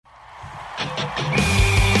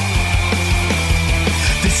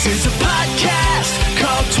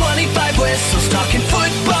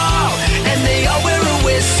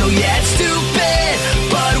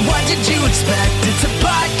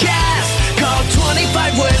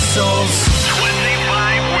whistles.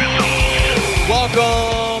 25 whistles.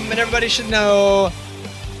 Welcome, and everybody should know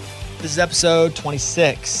this is episode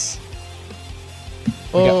 26.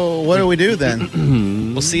 Oh, what do we do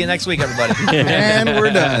then? We'll see you next week, everybody. And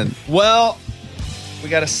we're done. Well, we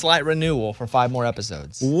got a slight renewal for 5 more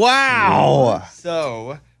episodes. Wow.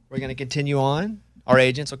 So we're going to continue on. Our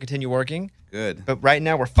agents will continue working. Good. But right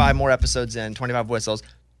now, we're 5 more episodes in, 25 whistles.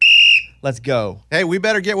 Let's go. Hey, we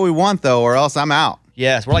better get what we want, though, or else I'm out.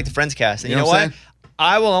 Yes, we're like the Friends cast. And you know what I'm what?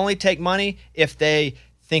 I will only take money if they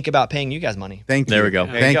think about paying you guys money. Thank you. There we go.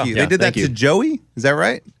 Thank you. Yeah, They did that thank you. to Joey? Is that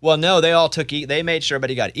right? Well, no, they all took. They made sure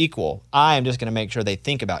everybody got equal. I am just going to make sure they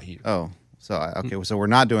think about you. Oh, so we're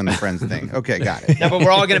not doing the friends thing. Okay, got it. No, but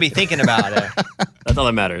we're all going to be thinking about it. That's all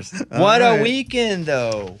that matters. What right. a weekend,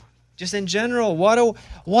 though. Just in general, what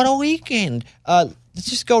a weekend. Let's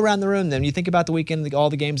just go around the room then. You think about the weekend, all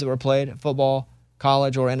the games that were played, football,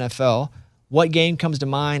 college, or NFL. What game comes to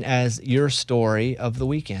mind as your story of the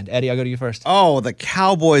weekend? Eddie, I'll go to you first. Oh, the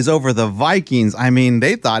Cowboys over the Vikings. I mean,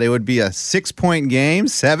 they thought it would be a 6-point game,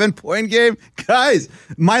 7-point game. Guys,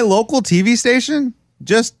 my local TV station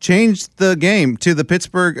just changed the game to the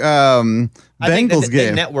Pittsburgh I think Bengals the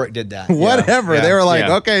game. network did that. Whatever. Yeah. They were like,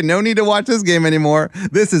 Yeah. okay, no need to watch this game anymore.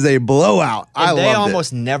 This is a blowout. I And they loved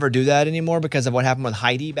almost it. never do that anymore because of what happened with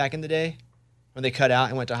Heidi back in the day when they cut out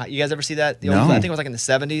and went to Heidi. You guys ever see that? No. I think it was like in the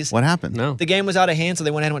 70s. What happened? No. The game was out of hand, so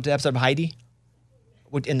they went ahead and went to the episode of Heidi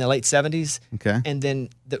in the late 70s. Okay. And then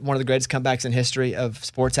one of the greatest comebacks in history of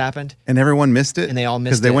sports happened, And everyone missed it? and they all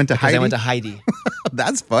missed it. Because they went to because Heidi? They went to Heidi.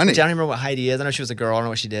 That's funny. Which I don't remember what Heidi is. I know she was a girl. I don't know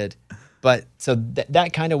what she did. But so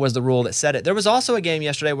that kind of was the rule that said it. There was also a game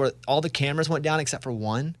yesterday where all the cameras went down except for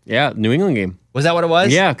one. Yeah, New England game. Was that what it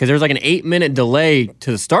was? Yeah, because there was like an 8-minute delay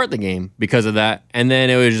to start the game because of that. And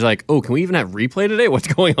then it was just like, oh, can we even have replay today? What's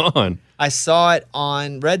going on? I saw it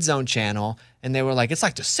on Red Zone channel, and they were like, it's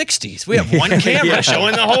like the 60s. We have one camera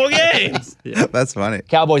showing the whole game. That's funny.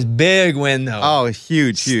 Cowboys' big win, though. Oh,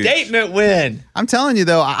 huge. Statement win. I'm telling you,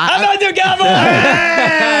 though. How about the Cowboys?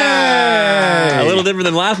 A little different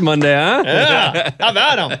than last Monday, huh? Yeah. How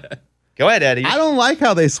about them? Go ahead, Eddie. I don't like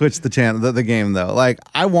how they switched the game, though. Like,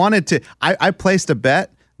 I wanted to. I placed a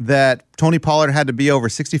bet that Tony Pollard had to be over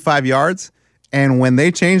 65 yards. And when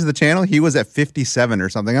they changed the channel, he was at 57 or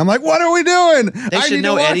something. I'm like, what are we doing? They should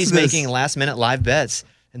know Eddie's this. making last-minute live bets,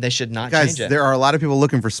 and they should not Guys, change it. there are a lot of people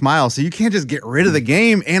looking for smiles, so you can't just get rid of the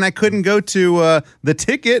game. And I couldn't go to the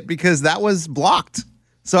ticket because that was blocked.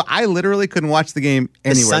 So I literally couldn't watch the game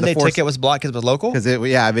The anywhere. Sunday ticket was blocked because it was local? Because if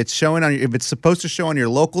it's showing on, if it's supposed to show on your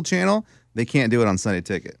local channel, they can't do it on Sunday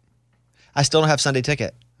ticket. I still don't have Sunday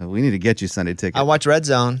ticket. We need to get you Sunday ticket. I watch Red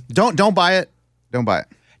Zone. Don't buy it. Don't buy it.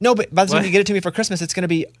 No, but by the time What? you get it to me for Christmas, it's going to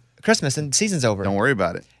be Christmas and season's over. Don't worry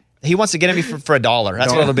about it. He wants to get it me for $1.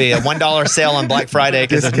 That's what it'll be. A $1 sale on Black Friday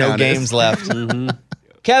because there's no Discounted. games left.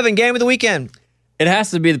 Kevin, game of the weekend. It has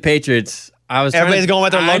to be the Patriots. Everybody's going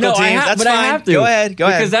with their local teams. That's but I fine. have to. Go ahead.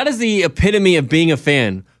 Because that is the epitome of being a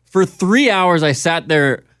fan. For 3 hours, I sat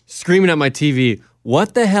there screaming at my TV,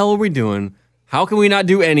 what the hell are we doing? How can we not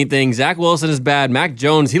do anything? Zach Wilson is bad. Mac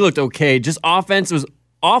Jones, he looked okay. Just offense was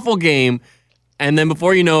awful game. And then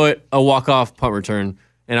before you know it, a walk-off punt return.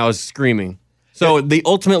 And I was screaming. So the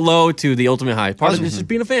ultimate low to the ultimate high. Part of it is just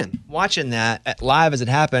being a fan. Watching that live as it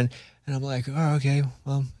happened, and I'm like, oh, okay.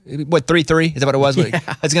 Well, what, 3-3? Is that what it was? Yeah.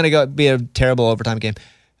 It's going to be a terrible overtime game.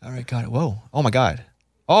 All right, got it. Whoa. Oh, my God.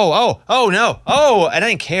 Oh, no. Oh, and I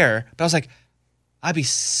didn't care. But I was like, I'd be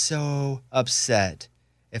so upset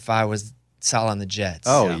if I was Salah and the Jets.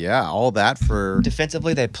 Oh, yeah. All that for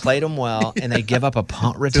Defensively, they played them well, and they give up a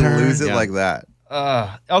punt to return. lose it like that.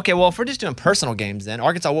 Okay, well, if we're just doing personal games then,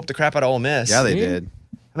 Arkansas whooped the crap out of Ole Miss. Yeah, they did.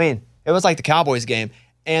 I mean, it was like the Cowboys game.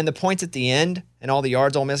 And the points at the end and all the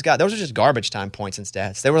yards Ole Miss got, those are just garbage time points and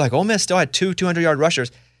stats. They were like, Ole Miss still had 2 200-yard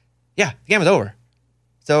rushers. Yeah, the game was over.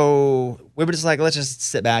 So we were just like, let's just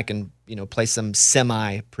sit back and, play some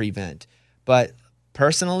semi-prevent. But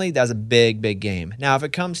personally, that's a big, big game. Now, if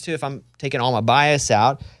I'm taking all my bias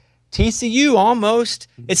out, TCU almost.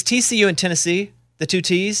 It's TCU and Tennessee, the 2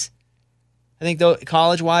 T's. I think though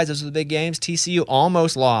college-wise, those are the big games. TCU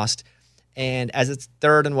almost lost. And as it's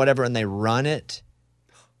third and whatever, and they run it,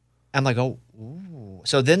 I'm like, oh, ooh.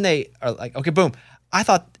 So then they are like, okay, boom. I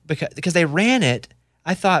thought because they ran it,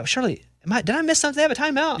 I thought, surely, did I miss something? They have a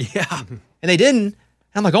timeout. Yeah. And they didn't. And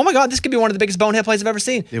I'm like, oh my God, this could be one of the biggest bonehead plays I've ever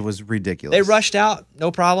seen. It was ridiculous. They rushed out,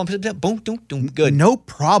 no problem. Boom, boom, boom, good. No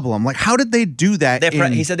problem. Like, how did they do that?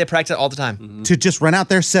 He said they practice it all the time. To just run out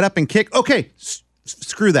there, set up, and kick. Okay,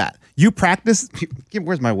 screw that. You practice.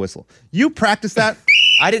 Where's my whistle? You practice that.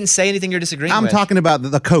 I didn't say anything you're disagreeing I'm with. talking about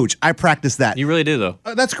the coach. I practice that. You really do, though.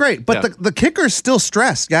 That's great, but Yeah. the kicker's still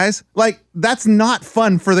stressed, guys. Like, that's not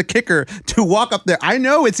fun for the kicker to walk up there. I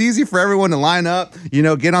know it's easy for everyone to line up,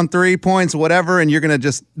 get on 3 points, whatever, and you're going to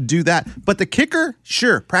just do that. But the kicker,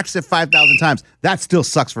 sure, practice it 5,000 times. That still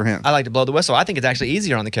sucks for him. I like to blow the whistle. I think it's actually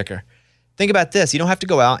easier on the kicker. Think about this. You don't have to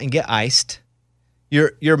go out and get iced.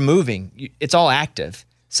 You're moving. It's all active.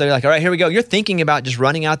 So you're like, all right, here we go. You're thinking about just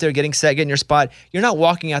running out there, getting set, getting your spot. You're not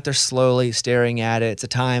walking out there slowly, staring at it. It's a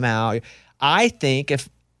timeout. I think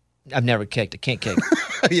I've never kicked. I can't kick.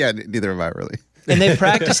 Yeah, neither have I really. And they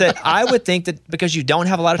practice it. I would think that because you don't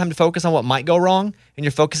have a lot of time to focus on what might go wrong and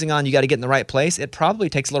you're focusing on you got to get in the right place, it probably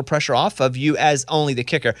takes a little pressure off of you as only the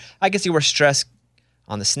kicker. I guess you were stressed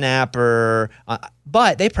on the snapper,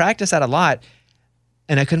 but they practice that a lot,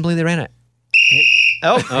 and I couldn't believe they ran it.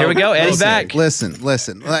 Oh, here we go. Eddie's back. Listen.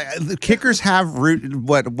 Like, the kickers have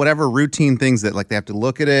whatever routine things that, like, they have to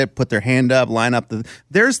look at it, put their hand up, line up.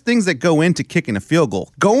 There's things that go into kicking a field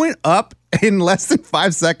goal. Going up in less than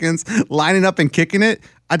 5 seconds, lining up and kicking it.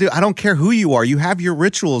 I don't care who you are. You have your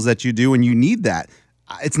rituals that you do, and you need that.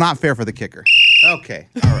 It's not fair for the kicker. Okay,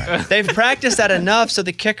 all right. They've practiced that enough so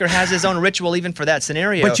the kicker has his own ritual even for that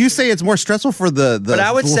scenario. But you say it's more stressful for the But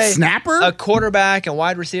I would say snapper? a quarterback and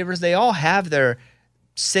wide receivers, they all have their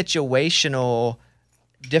situational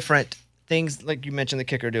different things, like you mentioned the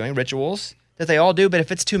kicker doing, rituals that they all do. But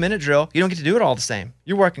if it's 2-minute drill, you don't get to do it all the same.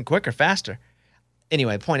 You're working quicker, faster.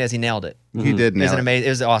 Anyway, point is he nailed it. He did It was nail it. amazing. It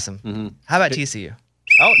was awesome. How about TCU?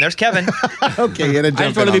 Oh, there's Kevin. Okay, you had to jump I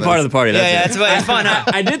just want to be part of the party. That's yeah, it. it's fun. Huh?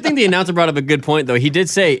 I did think the announcer brought up a good point, though. He did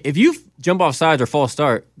say, if you jump off sides or false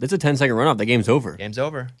start, that's a 10-second runoff. The game's over. Game's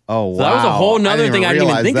over. Oh, wow. So that was a whole nother thing I didn't even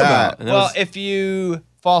realize think that. about. And that Well, was- if you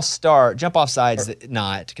false start, jump off sides,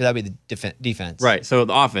 not, because that would be the defense. right, so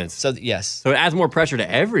the offense. So, yes. So it adds more pressure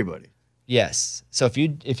to everybody. Yes. So if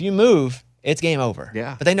you move, it's game over.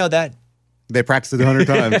 Yeah. But they know that. They practiced it 100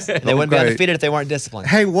 times. They wouldn't be undefeated if they weren't disciplined.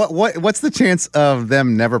 Hey, what's the chance of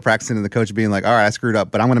them never practicing and the coach being like, all right, I screwed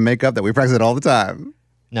up, but I'm going to make up that we practice it all the time?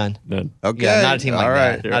 None. None. Okay. Yeah, not a team like all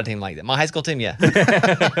that. right. Not a team like that. My high school team, yeah.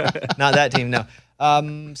 Not that team, no.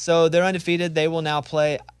 So they're undefeated. They will now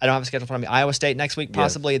play, I don't have a schedule in front of me, Iowa State next week,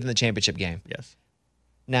 possibly, then the championship game. Yes.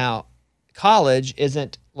 Now, college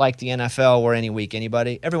isn't like the NFL where any week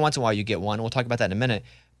anybody. Every once in a while you get one. We'll talk about that in a minute.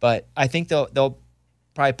 But I think they'll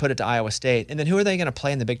probably put it to Iowa State. And then who are they going to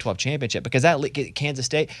play in the Big 12 championship? Because Kansas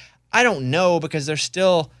State, I don't know, because there's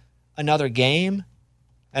still another game.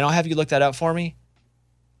 And I'll have you look that up for me.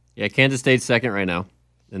 Yeah, Kansas State's second right now.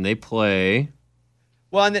 And they play.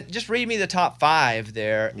 Well, and then just read me the top 5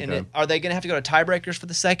 there. Okay. And are they going to have to go to tiebreakers for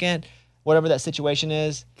the second, whatever that situation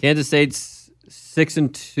is? Kansas State's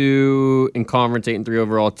 6-2 in conference, 8-3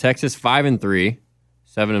 overall. Texas 5-3,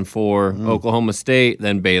 7-4. Oklahoma State,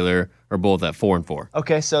 then Baylor are both at 4-4.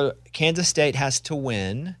 Okay, so Kansas State has to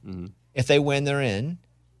win. If they win, they're in.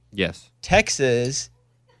 Yes. Texas,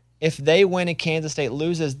 if they win and Kansas State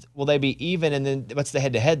loses, will they be even? And then what's the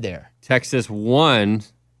head-to-head there? Texas won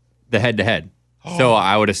the head-to-head. So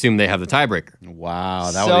I would assume they have the tiebreaker. Wow.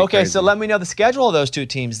 That So, would be okay, crazy. so let me know the schedule of those two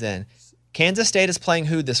teams then. Kansas State is playing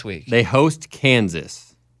who this week? They host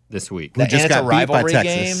Kansas this week. And just it's a got beat by rivalry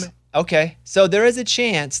Texas. game? Okay, so there is a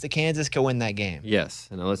chance that Kansas could win that game. Yes.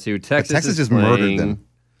 And now let's see who Texas Texas is just playing. murdered them.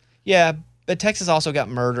 Yeah, but Texas also got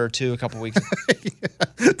murdered too a couple weeks.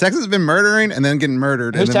 Texas has been murdering and then getting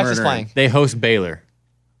murdered. Who's and then Texas murdering. playing? They host Baylor.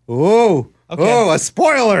 Oh, Okay. oh, a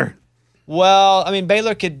spoiler. Well, I mean,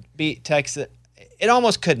 Baylor could beat Texas. It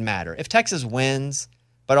almost could matter. If Texas wins,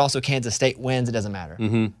 but also Kansas State wins, it doesn't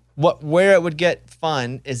matter. Where it would get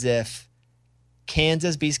fun is if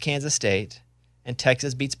Kansas beats Kansas State and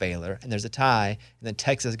Texas beats Baylor, and there's a tie, and then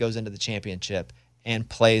Texas goes into the championship and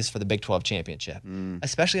plays for the Big 12 championship.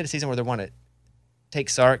 Especially at a season where they want to take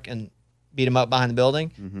Sark and beat him up behind the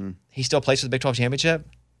building. He still plays for the Big 12 championship.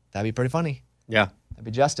 That'd be pretty funny. Yeah. That'd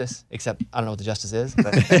be justice, except I don't know what the justice is.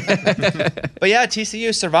 But, but yeah,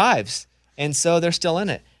 TCU survives, and so they're still in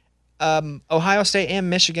it. Ohio State and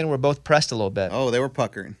Michigan were both pressed a little bit. Oh, they were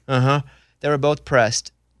puckering. They were both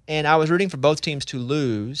pressed, and I was rooting for both teams to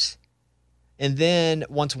lose. And then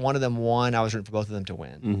once one of them won, I was rooting for both of them to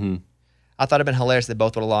win. I thought it'd been hilarious if they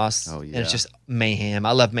both would have lost. Oh, And yeah. it's just mayhem.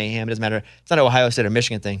 I love mayhem. It doesn't matter. It's not an Ohio State or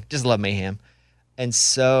Michigan thing. Just love mayhem. And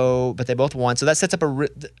so, but they both won. So that sets up a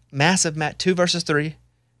massive 2 versus 3,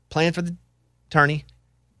 playing for the tourney,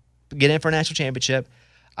 get in for a national championship.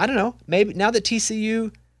 I don't know. Maybe now that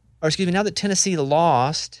now that Tennessee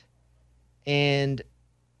lost, and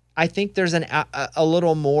I think there's a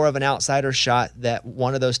little more of an outsider shot that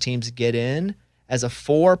one of those teams get in as a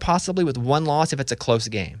 4, possibly with one loss if it's a close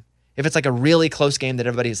game. If it's like a really close game that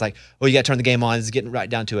everybody's like, oh, you got to turn the game on, it's getting right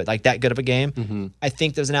down to it, like that good of a game, I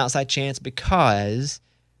think there's an outside chance because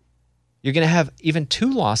you're going to have even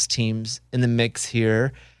 2 lost teams in the mix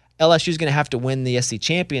here. LSU's going to have to win the SC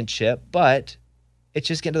championship, but it's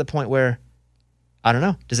just getting to the point where, I don't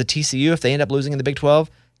know, does a TCU, if they end up losing in the Big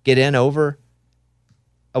 12, get in over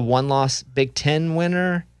a 1-loss Big 10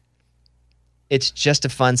 winner? It's just a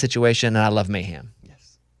fun situation, and I love mayhem.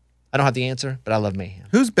 Yes. I don't have the answer, but I love mayhem.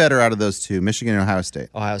 Who's better out of those two, Michigan and Ohio State?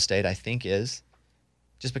 Ohio State, I think, is.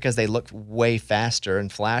 Just because they look way faster and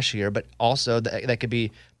flashier, but also that could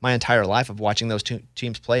be my entire life of watching those two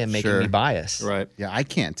teams play and making me biased. Right. Yeah, I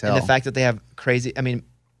can't tell. And the fact that they have crazy, I mean,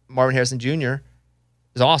 Marvin Harrison Jr.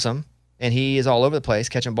 is awesome, and he is all over the place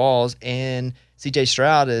catching balls, and C.J.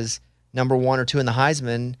 Stroud is number 1 or 2 in the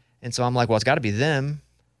Heisman, and so I'm like, well, it's got to be them.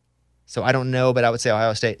 So I don't know, but I would say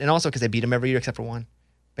Ohio State. And also because they beat them every year except for one,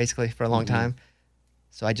 basically, for a long time.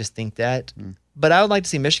 So I just think that. But I would like to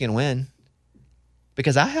see Michigan win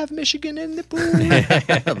because I have Michigan in the pool.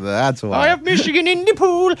 That's why. I have Michigan in the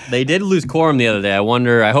pool. They did lose Corum the other day.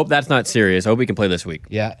 I hope that's not serious. I hope we can play this week.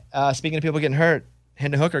 Yeah. Speaking of people getting hurt,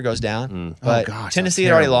 Hendon Hooker goes down. Oh, But gosh, Tennessee that's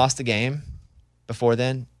had already terrible. lost the game before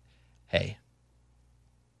then. Hey.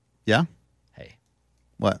 Yeah? Hey.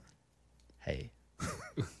 What? Hey.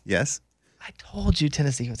 Yes? I told you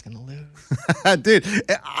Tennessee was going to lose. Dude,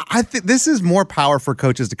 I think this is more power for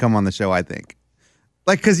coaches to come on the show, I think.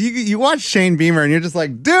 Like, because you watch Shane Beamer and you're just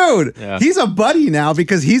like, dude, he's a buddy now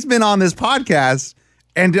because he's been on this podcast.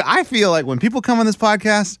 And I feel like when people come on this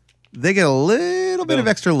podcast, they get a little bit of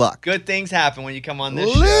extra luck. Good things happen when you come on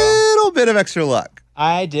this show. Little bit of extra luck.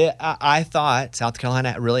 I thought South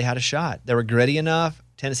Carolina really had a shot. They were gritty enough.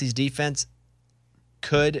 Tennessee's defense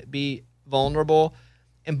could be vulnerable.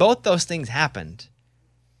 And both those things happened.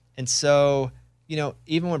 And so,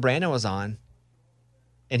 even when Brandon was on,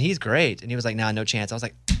 and he's great, and he was like, nah, no chance. I was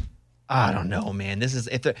like, I don't know, man.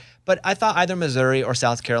 But I thought either Missouri or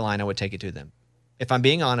South Carolina would take it to them. If I'm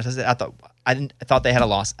being honest, I thought they had a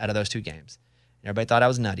loss out of those 2 games. Everybody thought I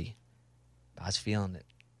was nutty. I was feeling it.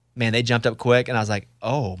 Man, they jumped up quick, and I was like,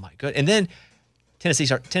 oh, my good. And then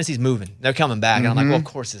Tennessee's moving. They're coming back. And I'm like, well, of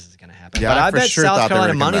course this is going to happen. Yeah, but I I for bet sure South thought they were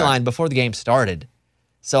Carolina gonna come money back. line before the game started.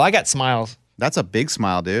 So I got smiles. That's a big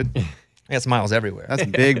smile, dude. I got smiles everywhere. That's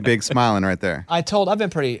big, big smiling right there. I've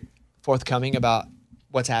been pretty forthcoming about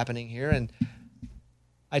what's happening here. And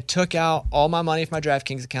I took out all my money from my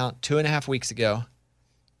DraftKings account 2.5 weeks ago.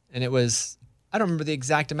 And it was, I don't remember the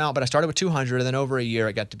exact amount, but I started with 200, and then over a year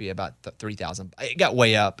it got to be about 3,000. It got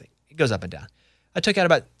way up. It goes up and down. I took out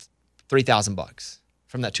about $3,000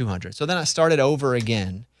 from that 200. So then I started over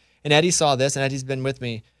again. And Eddie saw this, and Eddie's been with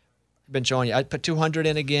me, been showing you. I put 200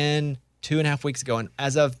 in again 2.5 weeks ago, and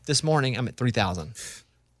as of this morning, I'm at 3,000.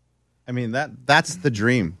 I mean, that's the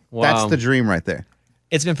dream. Wow. That's the dream right there.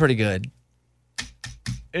 It's been pretty good.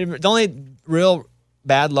 The only real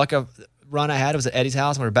bad luck of run I had was at Eddie's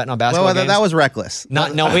house when we were betting on basketball Well, games. that was reckless. We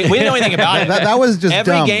didn't know anything about it. That was just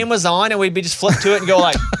Every dumb. game was on, and we'd be just flip to it and go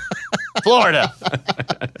like, Florida.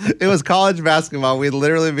 It was college basketball. We'd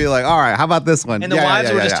literally be like, all right, how about this one? And the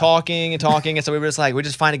wives were just talking and talking, and so we were just like, we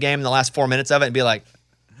just find a game in the last 4 minutes of it and be like,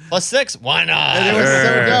 +6, why not? And it was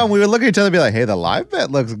so dumb. We would look at each other and be like, hey, the live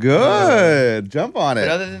bet looks good. Jump on it. But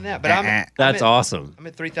other than that, That's awesome. I'm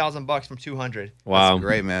at $3,000 from 200. Wow. That's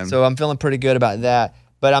great, man. So I'm feeling pretty good about that.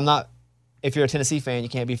 But I'm not. If you're a Tennessee fan, you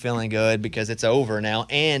can't be feeling good because it's over now,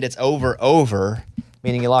 and it's over,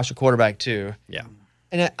 meaning you lost your quarterback too. Yeah.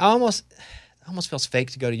 And it almost feels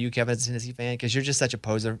fake to go to you, Kevin, as a Tennessee fan, because you're just such a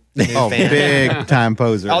poser. Fan. Big time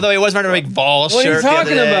poser. Although he was wearing a big Vols What are you shirt. the other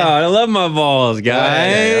talking day. about? I love my balls,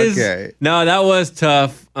 guys. Okay. No, that was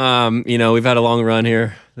tough. We've had a long run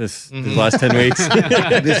here these last 10 weeks.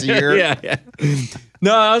 this year. yeah.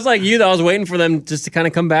 No, I was like you. I was waiting for them just to kind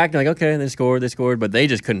of come back. Like, okay, they scored, but they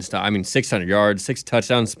just couldn't stop. I mean, 600 yards, 6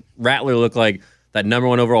 touchdowns. Rattler looked like that number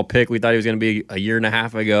 1 overall pick we thought he was going to be a year and a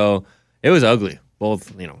half ago. It was ugly,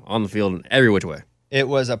 both on the field and every which way. It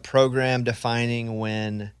was a program-defining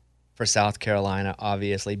win for South Carolina.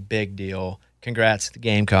 Obviously, big deal. Congrats to the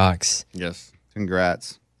Gamecocks. Yes.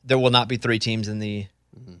 Congrats. There will not be 3 teams in the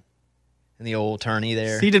old tourney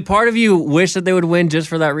there. See, did part of you wish that they would win just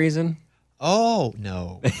for that reason? Oh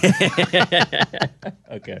no!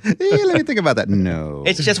 Okay. Let me think about that. No.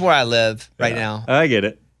 It's just where I live right now, I get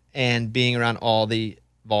it. and being around all the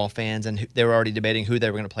Vol fans, and they were already debating who they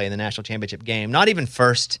were going to play in the national championship game. Not even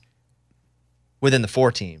first within the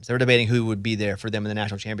 4 teams. They were debating who would be there for them in the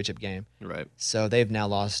national championship game. Right. So they've now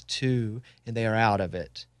lost 2, and they are out of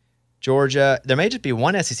it. Georgia, there may just be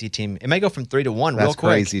one SEC team. It may go from 3 to 1 real That's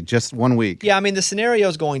quick. crazy. Just 1 week. Yeah, I mean, the scenario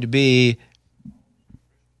is going to be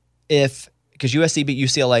because USC beat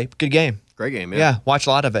UCLA, good game. Great game, Yeah, watch a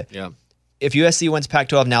lot of it. Yeah. If USC wins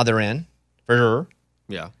Pac-12, now they're in for sure.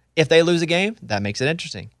 Yeah. If they lose a game, that makes it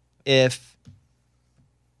interesting. If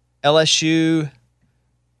LSU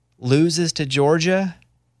loses to Georgia,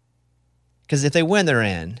 because if they win, they're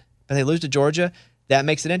in. But they lose to Georgia, that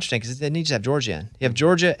makes it interesting because they need to have Georgia in. You have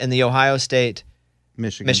Georgia and the Ohio State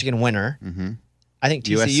Michigan winner. Mm-hmm. I think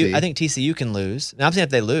USC. TCU can lose. Now I'm saying if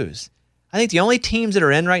they lose. I think the only teams that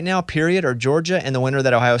are in right now, period, are Georgia and the winner of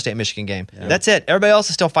that Ohio State Michigan game. Yeah. That's it. Everybody else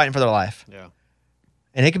is still fighting for their life. Yeah.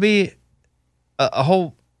 And it could be a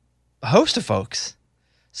whole host of folks.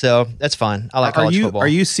 So that's fun. I like college football. Are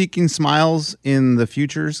you seeking smiles in the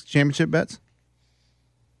futures championship bets?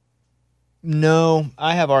 No,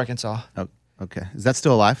 I have Arkansas. Oh, okay. Is that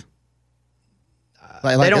still alive?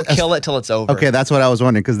 They don't kill it till it's over. Okay, that's what I was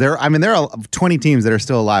wondering because there are 20 teams that are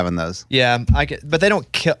still alive on those. Yeah, but they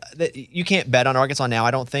don't kill. You can't bet on Arkansas now, I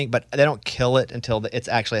don't think. But they don't kill it until it's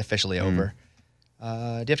actually officially over. Do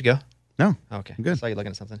you have to go? No. Okay, Good. I saw you looking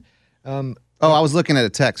at something. I was looking at a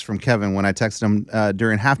text from Kevin when I texted him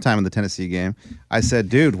during halftime of the Tennessee game. I said,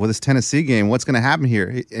 "Dude, with this Tennessee game, what's going to happen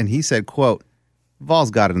here?" And he said, "Quote, Vol's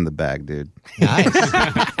got it in the bag, dude." Nice.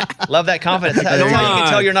 Love that confidence. That's how you can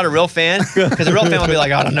tell you're not a real fan, because a real fan will be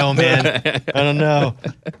like, I don't know, man. I don't know.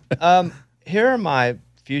 Here are my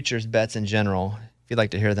futures bets in general, if you'd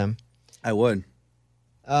like to hear them. I would.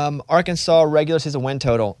 Arkansas regular season win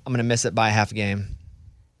total. I'm going to miss it by a half game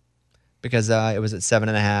because it was at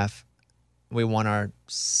 7.5. We won our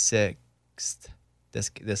sixth.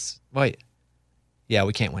 Yeah,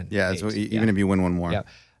 we can't win. Yeah, even if you win one more. Yeah.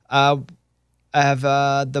 I have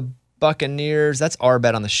the Buccaneers. That's our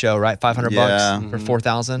bet on the show, right? $500 for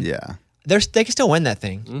 4,000. Yeah. They can still win that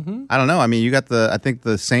thing. Mm-hmm. I don't know. I mean, you got I think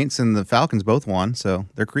the Saints and the Falcons both won, so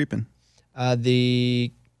they're creeping.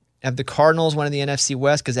 The Cardinals winning the NFC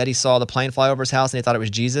West because Eddie saw the plane fly over his house and he thought it was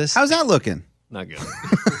Jesus. How's that looking? Not good.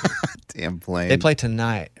 Damn plane. They play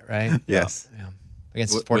tonight, right? Yes. Yeah.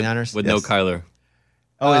 Against the 49ers. With no Kyler.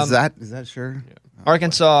 Oh, is that sure? Yeah.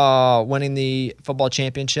 Arkansas winning the football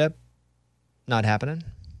championship. Not happening.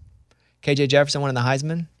 KJ Jefferson winning the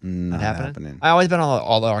Heisman. Not happening. I always bet on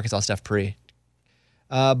all the Arkansas stuff pre.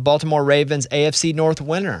 Baltimore Ravens AFC North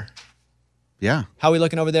winner. Yeah. How are we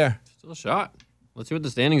looking over there? Still a shot. Let's see what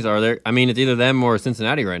the standings are there. I mean, it's either them or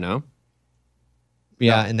Cincinnati right now.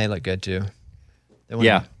 Yeah, and they look good too.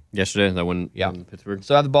 Yeah. Yesterday, that won in Pittsburgh.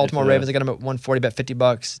 So I have the Baltimore Ravens. I got them at 140, bet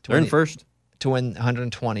 $50 They're in first. to win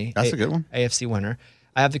 120. That's a good one. AFC winner.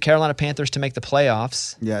 I have the Carolina Panthers to make the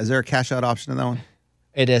playoffs. Yeah. Is there a cash out option in that one?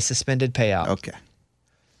 It is suspended payout. Okay.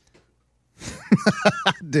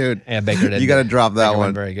 Dude. Yeah, Baker did. You got to drop that Baker one.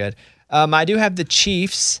 went very good. I do have the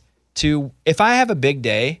Chiefs to. If I have a big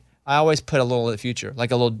day, I always put a little at future,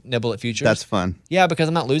 like a little nibble at futures. That's fun. Yeah, because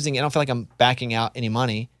I'm not losing. I don't feel like I'm backing out any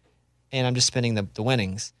money, and I'm just spending the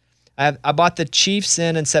winnings. I bought the Chiefs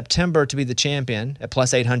in September to be the champion at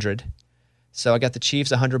plus 800. So I got the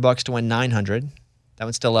Chiefs $100 to win 900. That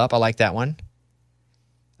one's still up. I like that one.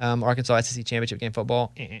 Arkansas SEC championship game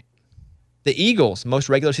football. The Eagles most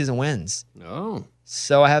regular season wins. Oh.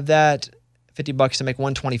 So I have that $50 to make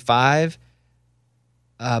 125.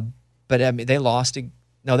 But I mean, they lost.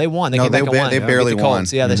 No, they won. They came back and won. They barely the won.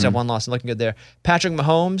 Colts. Yeah, they still have one loss. Looking good there. Patrick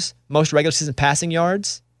Mahomes most regular season passing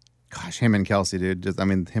yards. Gosh, him and Kelsey, dude.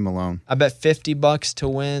 Him alone. I bet $50 to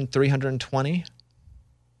win 320.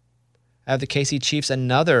 I have the KC Chiefs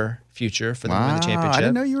another future for them to win the championship. I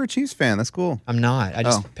didn't know you were a Chiefs fan. That's cool. I'm not. I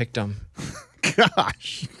just picked them.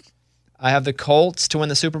 Gosh. I have the Colts to win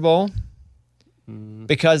the Super Bowl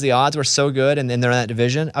because the odds were so good and then they're in that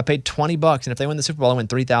division. I paid $20, and if they win the Super Bowl, I win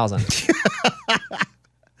 $3,000.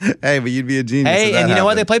 Hey, but you'd be a genius. Hey, and you know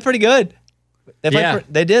what? They played pretty good. They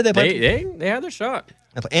did. They played. They had their shot.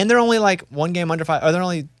 And they're only like one game under 5. Or they're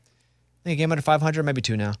only, I think, a game under 500, maybe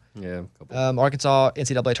 2 now. Yeah. A couple. Arkansas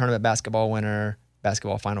NCAA tournament basketball winner,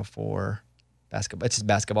 basketball Final Four, basketball. It's just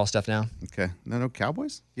basketball stuff now. Okay. No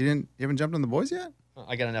Cowboys? You haven't jumped on the boys yet?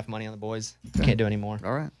 I got enough money on the boys. Can't do any more.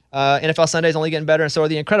 All right. NFL Sunday's only getting better, and so are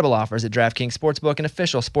the incredible offers at DraftKings Sportsbook, an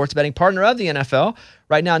official sports betting partner of the NFL.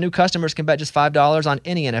 Right now, new customers can bet just $5 on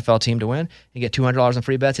any NFL team to win. You get $200 in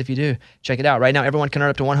free bets if you do. Check it out. Right now, everyone can earn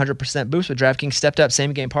up to 100% boost with DraftKings stepped-up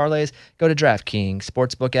same-game parlays. Go to DraftKings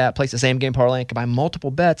Sportsbook app, place the same-game parlay, and combine multiple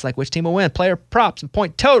bets like which team will win, player props, and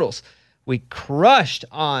point totals. We crushed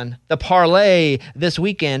on the parlay this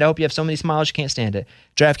weekend. I hope you have so many smiles you can't stand it.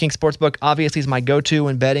 DraftKings Sportsbook obviously is my go-to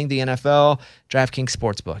when betting the NFL. DraftKings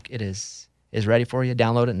Sportsbook. It is ready for you.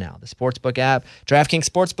 Download it now. The Sportsbook app. DraftKings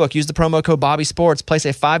Sportsbook. Use the promo code BobbySports. Place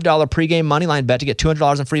a $5 pregame moneyline bet to get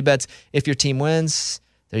 $200 in free bets if your team wins.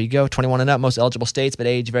 There you go. 21 and up, most eligible states, but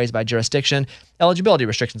age varies by jurisdiction. Eligibility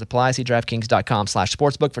restrictions apply. See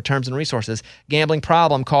DraftKings.com/sportsbook for terms and resources. Gambling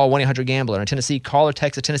problem, call 1-800-GAMBLER. In Tennessee, call or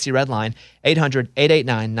text the Tennessee Red Line,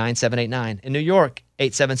 800-889-9789. In New York,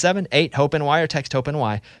 877-8-HOPE-NY or text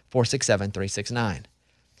HOPE-NY, 467-369.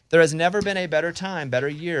 There has never been a better time, better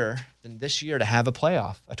year than this year to have a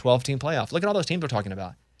playoff, a 12-team playoff. Look at all those teams we're talking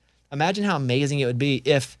about. Imagine how amazing it would be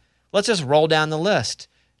if, let's just roll down the list.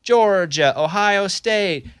 Georgia, Ohio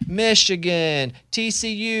State, Michigan,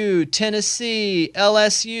 TCU, Tennessee,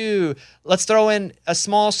 LSU. Let's throw in a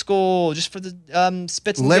small school just for the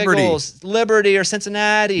spits and Liberty. giggles. Liberty or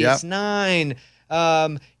Cincinnati. Yep. It's 9.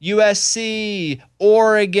 USC,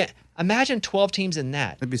 Oregon. Imagine 12 teams in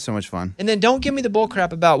that. It'd be so much fun. And then don't give me the bull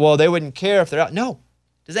crap about, well, they wouldn't care if they're out. No.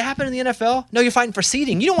 Does that happen in the NFL? No, you're fighting for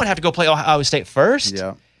seeding. You don't want to have to go play Ohio State first.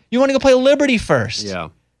 Yeah. You want to go play Liberty first. Yeah.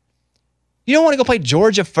 You don't want to go play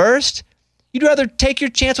Georgia first. You'd rather take your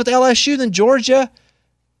chance with LSU than Georgia.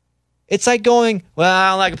 It's like going, well, I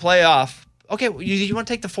don't like a playoff. Okay, you want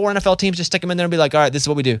to take the 4 NFL teams, just stick them in there and be like, all right, this is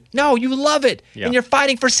what we do. No, you love it. Yeah. And you're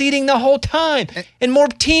fighting for seeding the whole time. And more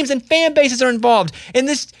teams and fan bases are involved. And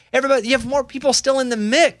you have more people still in the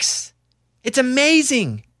mix. It's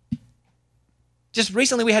amazing. Just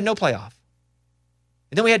recently we had no playoff.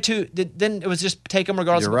 And then we had 2. Then it was just take them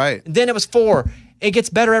regardless. You're right. And then it was 4. It gets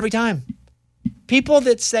better every time. People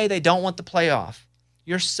that say they don't want the playoff,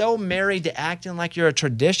 you're so married to acting like you're a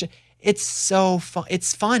tradition. It's so fun.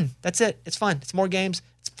 It's fun. That's it. It's fun. It's more games.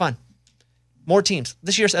 It's fun. More teams.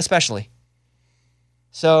 This year especially.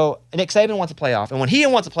 So Nick Saban wants a playoff. And when he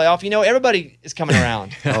wants a playoff, everybody is coming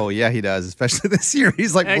around. Oh, yeah, he does, especially this year.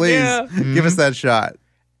 He's like, Heck please, yeah. give us that shot.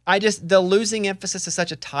 The losing emphasis is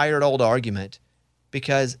such a tired old argument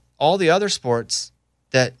because all the other sports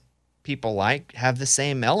that people like have the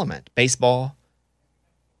same element. Baseball,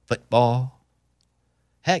 football,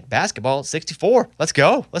 heck, basketball, 64. Let's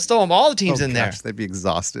go. Let's throw them all the teams in there. Gosh, they'd be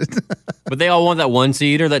exhausted. But they all want that 1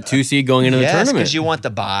 seed or that 2 seed going into the Yes, tournament. because you want the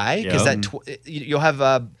bye. Because Yeah. you'll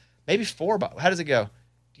have maybe 4 buys. How does it go? Do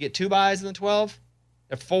you get 2 buys in the 12?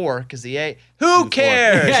 Or 4 because the 8. Who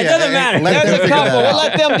cares? Yeah, it doesn't matter. Let them There's a figure couple. that We'll out.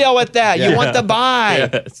 let them deal with that. You want the bye.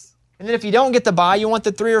 Yes. And then if you don't get the bye, you want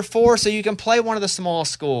the 3 or 4 so you can play one of the small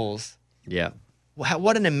schools. Yeah.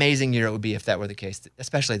 What an amazing year it would be if that were the case,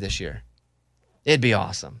 especially this year. It'd be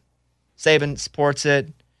awesome. Saban supports it.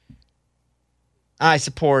 I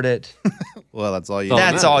support it. Well, that's all you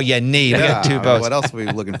That's all you need. We got 2 votes. What else are we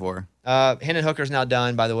looking for? Hendon Hooker's now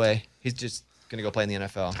done, by the way. He's just going to go play in the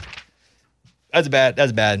NFL. That's bad.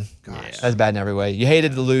 That's bad. Gosh. That's bad in every way. You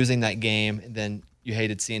hated losing that game, and then you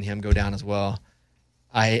hated seeing him go down as well.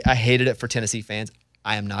 I hated it for Tennessee fans.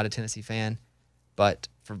 I am not a Tennessee fan, but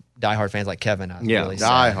for diehard fans like Kevin, I was Yeah. really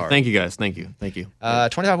sad. Diehard. Thank you, guys. Thank you.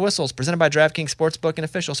 25 Whistles, presented by DraftKings Sportsbook, an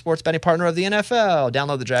official sports betting partner of the NFL.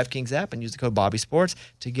 Download the DraftKings app and use the code BobbySports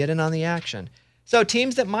to get in on the action. So,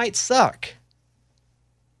 teams that might suck.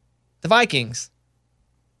 The Vikings.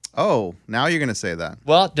 Oh, now you're going to say that.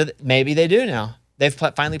 Well, maybe they do now. They've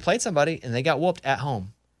finally played somebody, and they got whooped at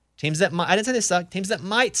home. Teams that I didn't say they suck. Teams that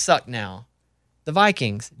might suck now. The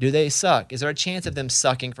Vikings, do they suck? Is there a chance of them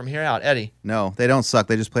sucking from here out? Eddie? No, they don't suck.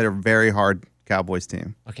 They just played a very hard Cowboys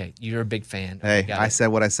team. Okay, you're a big fan. Hey, Okay, got I it. said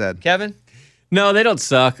what I said. Kevin? No, they don't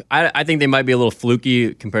suck. I think they might be a little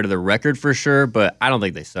fluky compared to their record for sure, but I don't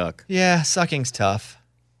think they suck. Yeah, sucking's tough.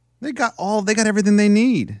 They got everything they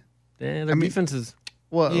need. Their defense is.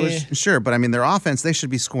 Well, Yeah. sure, but I mean, their offense, they should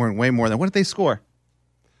be scoring way more than. What did they score?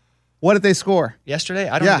 What did they score? Yesterday?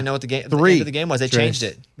 I don't Yeah, even know what the end 3. of the game was. They changed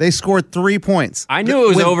it. They scored 3 points. I knew it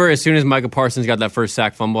was When- over as soon as Micah Parsons got that first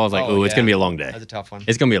sack fumble. I was like, Oh, oh, it's yeah. going to be a long day. That's a tough one.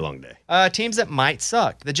 It's going to be a long day. Teams that might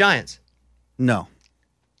suck. The Giants. No.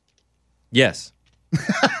 Yes.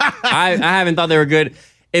 I haven't thought they were good.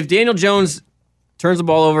 If Daniel Jones turns the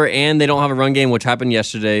ball over and they don't have a run game, which happened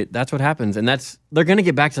yesterday, that's what happens. And they're going to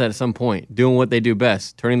get back to that at some point, doing what they do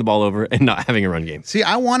best, turning the ball over and not having a run game. See,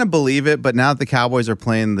 I want to believe it, but now that the Cowboys are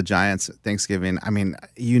playing the Giants at Thanksgiving, I mean,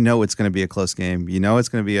 it's going to be a close game. It's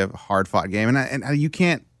going to be a hard-fought game, and you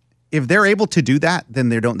can't. If they're able to do that, then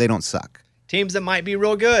they don't suck. Teams that might be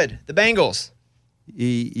real good. The Bengals.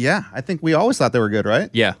 Yeah, I think we always thought they were good, right?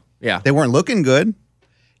 Yeah. They weren't looking good.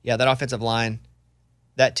 Yeah, that offensive line,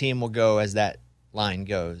 that team will go as that line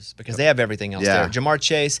goes because they have everything else Yeah. there. Jamar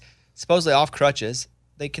Chase, supposedly off crutches.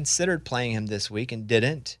 They considered playing him this week and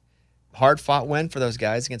didn't. Hard-fought win for those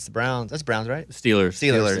guys against the Browns. That's Browns, right? Steelers.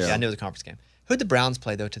 Steelers. Yeah, I knew it was a conference game. Who'd the Browns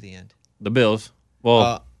play, though, to the end? The Bills.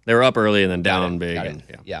 Well, they were up early and then down big. Got and-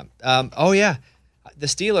 it. Yeah. The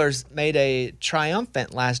Steelers made a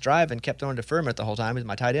triumphant last drive and kept throwing deferment the whole time. He's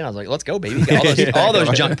my tight end. I was like, let's go, baby. Got all those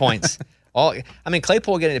junk points.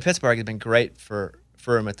 Claypool getting to Pittsburgh has been great for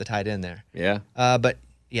him at the tight end there. Yeah. But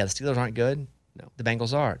yeah, the Steelers aren't good. No. The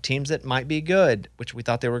Bengals are. Teams that might be good, which we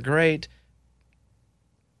thought they were great.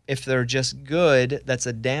 If they're just good, that's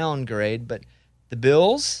a downgrade. But the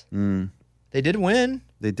Bills, they did win.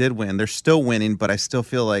 They did win. They're still winning, but I still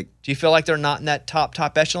feel like. Do you feel like they're not in that top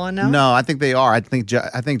echelon now? No, I think they are. I think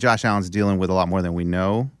Josh Allen's dealing with a lot more than we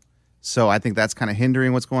know. So I think that's kind of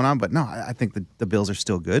hindering what's going on. But no, I think the Bills are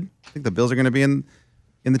still good. I think the Bills are going to be in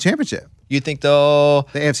the championship. You think though?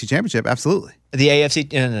 The AFC championship, absolutely. The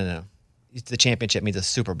AFC? No. The championship means a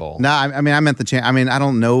Super Bowl. No, I meant the I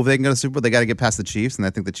don't know if they can go to Super Bowl. They got to get past the Chiefs, and I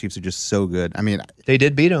think the Chiefs are just so good. They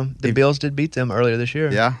did beat them. The Bills did beat them earlier this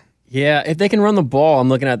year. Yeah. Yeah, if they can run the ball, I'm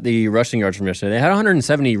looking at the rushing yards from yesterday. They had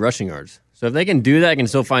 170 rushing yards. So if they can do that, they can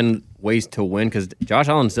still find ways to win because Josh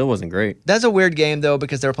Allen still wasn't great. That's a weird game, though,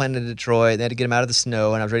 because they were playing in Detroit. They had to get him out of the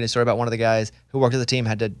snow, and I was reading a story about one of the guys who worked at the team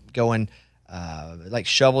had to go and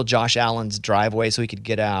shovel Josh Allen's driveway so he could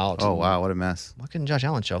get out. Oh, wow, what a mess. Why couldn't Josh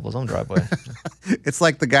Allen shovel his own driveway? It's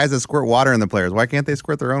like the guys that squirt water in the players. Why can't they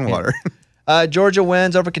squirt their own water? Georgia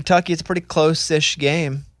wins over Kentucky. It's a pretty close-ish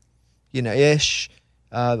game. Ish.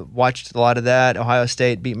 Watched a lot of that. Ohio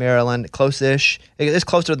State beat Maryland. Close-ish. It's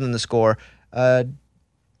closer than the score.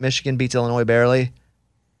 Michigan beats Illinois barely.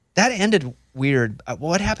 That ended weird.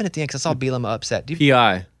 What happened at the end? Because I saw Bielema upset.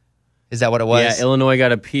 PI. Is that what it was? Yeah, Illinois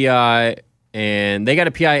got a PI, and they got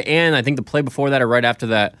a PI, and I think the play before that or right after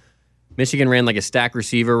that, Michigan ran like a stack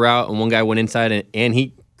receiver route, and one guy went inside, and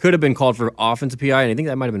he could have been called for offensive PI, and I think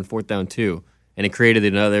that might have been 4th down too. And it created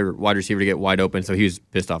another wide receiver to get wide open, so he was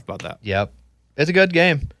pissed off about that. Yep. It's a good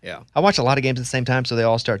game. Yeah. I watch a lot of games at the same time, so they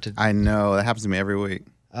all start to. I know. That happens to me every week.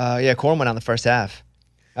 Corum went out in the first half.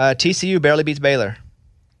 TCU barely beats Baylor.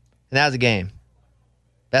 And that was a game.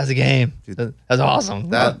 That was a game. Dude, that was awesome.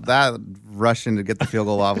 That rushing to get the field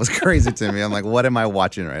goal off was crazy to me. I'm like, what am I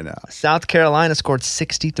watching right now? South Carolina scored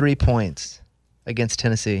 63 points against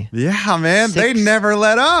Tennessee. Yeah, man. They never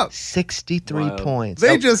let up. 63 points.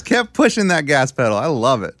 They just kept pushing that gas pedal. I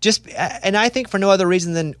love it. And I think for no other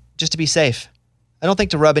reason than just to be safe. I don't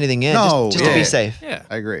think to rub anything in. No, just to be safe. Yeah.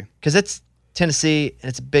 I agree. Because it's Tennessee and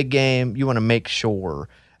it's a big game. You want to make sure.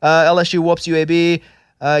 LSU whoops UAB.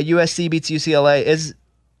 USC beats UCLA.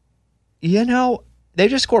 They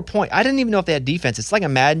just score point. I didn't even know if they had defense. It's like a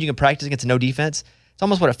Madden. You can practice against no defense. It's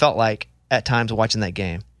almost what it felt like at times watching that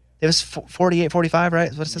game. It was 48-45,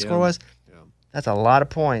 right? Is what the score was? Yeah. That's a lot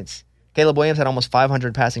of points. Caleb Williams had almost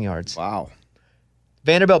 500 passing yards. Wow.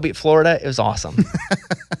 Vanderbilt beat Florida. It was awesome.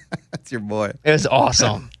 That's your boy. It was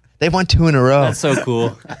awesome. They won 2 in a row. That's so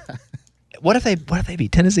cool. What if they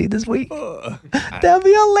beat Tennessee this week? That'd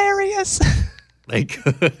be hilarious. Like,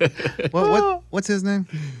 What's his name?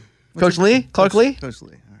 Coach Lee? Clark Lee? Coach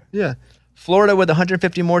Lee. All right. Yeah. Florida with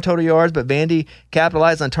 150 more total yards, but Vandy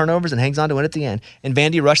capitalized on turnovers and hangs on to win at the end. And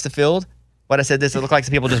Vandy rushed the field. What I said this, it looked like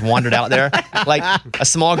some people just wandered out there. Like a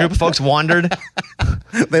small group of folks wandered.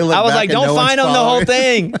 They look I was back like, and don't no one's find them the whole following.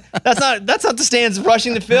 thing. That's not the stands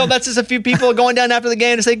rushing the field. That's just a few people going down after the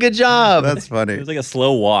game to say good job. That's it funny. was like a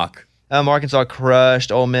slow walk. Arkansas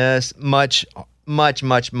crushed Ole Miss. Much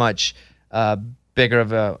bigger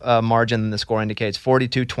of a margin than the score indicates.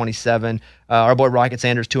 42-27. Our boy Rocket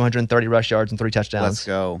Sanders, 230 rush yards and 3 touchdowns. Let's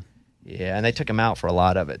go. Yeah, and they took him out for a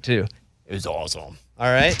lot of it, too. It was awesome.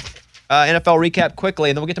 All right. NFL recap quickly,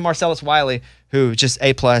 and then we'll get to Marcellus Wiley, who just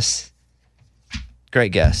A+.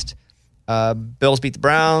 Great guest. Bills beat the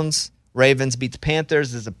Browns. Ravens beat the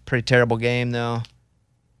Panthers. This is a pretty terrible game, though.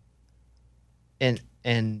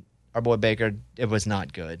 And our boy Baker, it was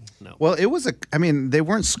not good. No. Well, it was they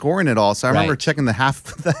weren't scoring at all. So I remember Right. checking the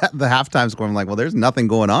halftime score. I'm like, well, there's nothing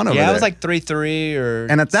going on over there. Yeah, it was like 3-3 or.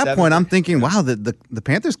 And at that 7. point, I'm thinking, wow, the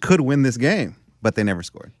Panthers could win this game, but they never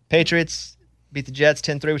scored. Patriots beat the Jets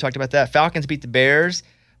 10-3. We talked about that. Falcons beat the Bears.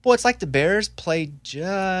 Boy, it's like the Bears played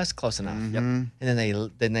just close enough. Yep. And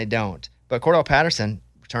then they don't. But Cordell Patterson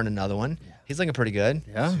returned another one. Yeah. He's looking pretty good.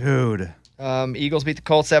 Yeah. Dude. Eagles beat the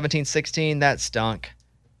Colts 17-16. That stunk.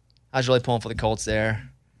 I was really pulling for the Colts there.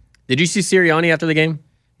 Did you see Sirianni after the game?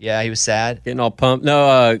 Yeah, he was sad. Getting all pumped.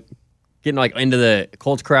 No, getting like into the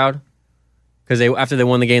Colts crowd. Because after they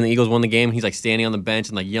won the game, the Eagles won the game. He's like standing on the bench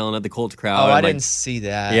and like yelling at the Colts crowd. Oh, I and, didn't see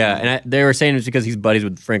that. Yeah, and they were saying it's because he's buddies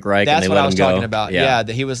with Frank Reich. That's and they what let I was him go. talking about. Yeah,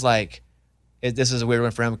 that he was like, this was a weird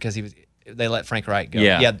one for him because they let Frank Reich go.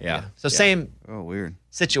 Yeah. So same Oh, weird.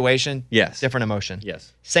 situation. Yes. Different emotion.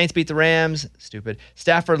 Yes. Saints beat the Rams. Stupid.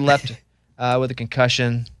 Stafford left with a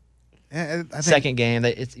concussion. I think, Second game.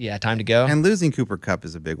 Time to go. and losing Cooper Kupp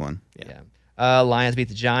is a big one. Yeah. Lions beat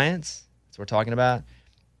the Giants. That's what we're talking about.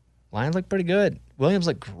 Lions look pretty good. Williams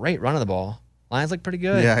looked great running the ball. Lions look pretty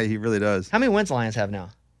good. Yeah, he really does. How many wins the Lions have now?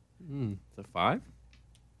 Is it 5?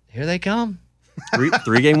 Here they come.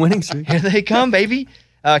 3-game winning streak. Here they come, baby.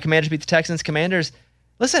 Commanders beat the Texans. Commanders,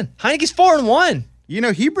 listen, Heineke's 4-1.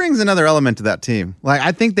 He brings another element to that team. Like,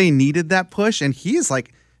 I think they needed that push, and he's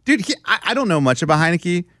like, dude, I don't know much about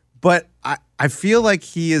Heineke, but I feel like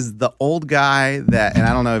he is the old guy that, and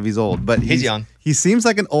I don't know if he's old, but He's young. He seems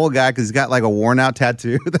like an old guy because he's got like a worn out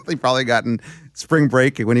tattoo that he probably got in spring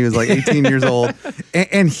break when he was like 18 years old.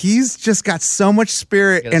 And he's just got so much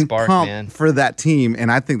spirit and spark, pump man. for that team.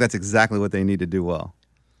 And I think that's exactly what they need to do well.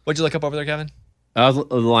 What'd you look up over there, Kevin? The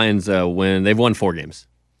Lions win. They've won 4 games.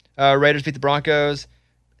 Raiders beat the Broncos.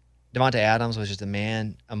 Devontae Adams was just a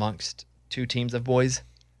man amongst 2 teams of boys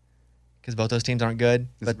because both those teams aren't good.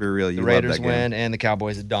 Let's be real. The You Raiders love that win game. and the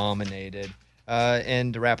Cowboys dominated.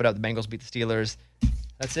 And to wrap it up, the Bengals beat the Steelers.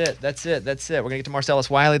 That's it. We're going to get to Marcellus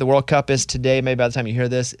Wiley. The World Cup is today. Maybe by the time you hear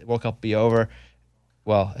this, the World Cup will be over.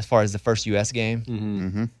 Well, as far as the first U.S. game.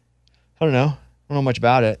 Mm-hmm. I don't know. I don't know much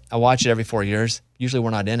about it. I watch it every 4 years. Usually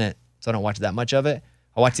we're not in it, so I don't watch that much of it.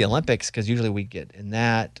 I watch the Olympics because usually we get in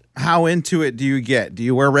that. How into it do you get? Do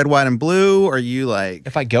you wear red, white, and blue? Or are you like...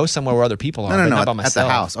 If I go somewhere where other people are, No, but not by at myself.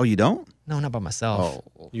 the house. Oh, you don't? No, not by myself.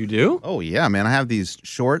 You do? Oh, yeah, man. I have these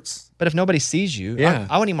shorts. But if nobody sees you, Yeah.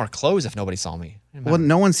 I wouldn't need more clothes if nobody saw me. Well,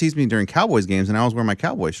 no one sees me during Cowboys games, and I always wear my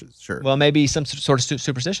Cowboy shirt. Well, maybe some sort of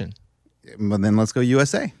superstition. But then let's go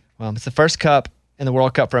USA. Well, it's the first cup in the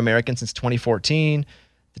World Cup for Americans since 2014.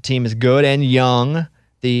 The team is good and young.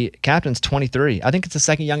 The captain's 23. I think it's the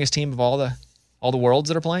second youngest team of all the worlds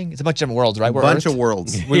that are playing. It's a bunch of different worlds, right? We're Bunch Earth. of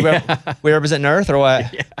worlds. We represent Earth or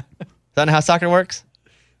what? Yeah. Is that how soccer works?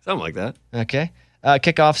 Something like that. Okay.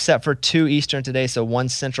 Kickoff set for 2 Eastern today, so 1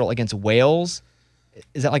 Central against Wales.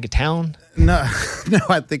 Is that like a town? No,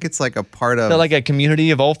 I think it's like a part of... Is that like a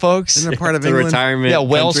community of old folks? Isn't it part of It's a England? retirement. Yeah,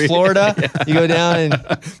 Wales, country. Florida. You go down and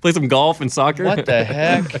Play some golf and soccer. what the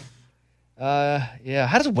heck? Yeah.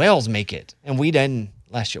 How does Wales make it? And we didn't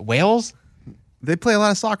last year. Wales? They play a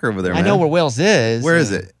lot of soccer over there, I man. know where Wales is. Where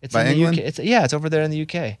is it? It's By in England? the UK. It's over there in the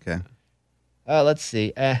UK. Okay. Let's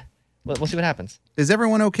see. We'll see what happens. Is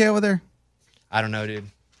everyone okay over there? I don't know, dude.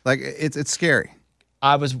 Like, it's scary.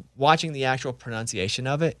 I was watching the actual pronunciation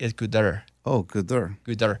of it. It's Gudar. Oh, good there.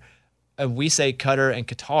 Gudar. We say Qatar and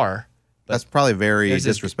Qatar. That's probably very There's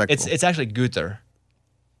this- disrespectful. It's actually Gudar.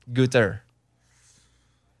 Gudar.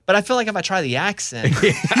 But I feel like if I try the accent,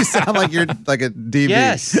 You sound like you're like a DB.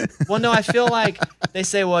 yes. Well, no, I feel like they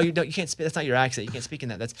say, well, you can't speak. That's not your accent. You can't speak in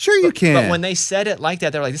that. That's Sure you can. But when they said it like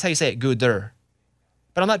that, they're like, this is how you say it, Gudar.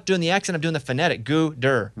 But I'm not doing the accent. I'm doing the phonetic,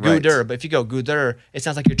 Gudar, Right. Gudar. But if you go Gudar, it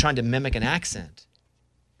sounds like you're trying to mimic an accent.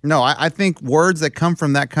 No, I think words that come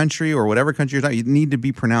from that country or whatever country you're talking, you need to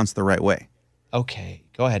be pronounced the right way. Okay,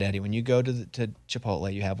 go ahead, Eddie. When you go to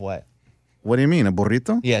Chipotle, you have what? What do you mean, a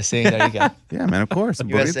burrito? Yeah, see, there you go. Yeah, man, of course, a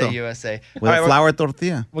burrito. USA. With All right, a flour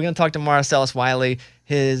tortilla. we're going to talk to Marcellus Wiley.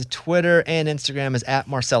 His Twitter and Instagram is at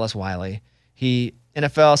Marcellus Wiley. He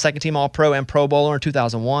NFL second team All-Pro and Pro Bowler in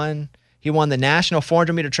 2001. He won the National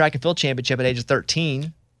 400-meter track and field championship at age of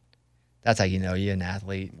 13. That's how you know you're an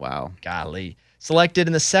athlete. Wow. Golly. Selected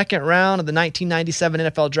in the second round of the 1997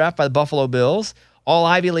 NFL Draft by the Buffalo Bills. All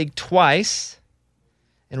Ivy League twice.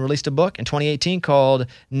 And released a book in 2018 called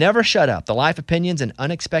Never Shut Up, The Life, Opinions, and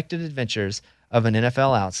Unexpected Adventures of an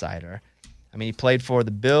NFL Outsider. I mean, he played for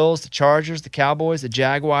the Bills, the Chargers, the Cowboys, the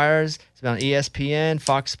Jaguars. He's been on ESPN,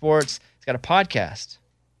 Fox Sports. He's got a podcast.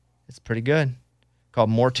 It's pretty good, called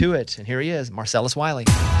More to It. And here he is, Marcellus Wiley.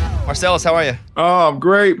 Marcellus, how are you? Oh, I'm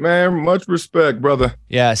great, man. Much respect, brother.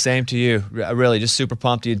 Yeah, same to you. Really, just super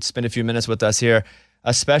pumped you'd spend a few minutes with us here.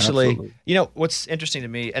 Especially, Absolutely. you know, what's interesting to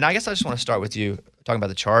me, and I guess I just want to start with you talking about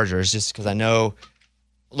the Chargers, just because I know,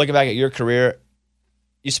 looking back at your career,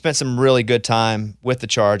 you spent some really good time with the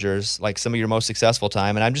Chargers, like some of your most successful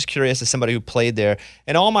time. And I'm just curious, as somebody who played there,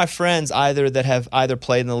 and all my friends that have either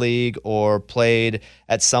played in the league or played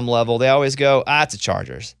at some level, they always go, it's the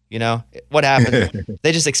Chargers. You know, what happened?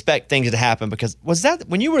 They just expect things to happen because was that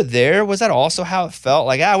when you were there, was that also how it felt?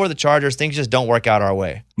 Like, we're the Chargers, things just don't work out our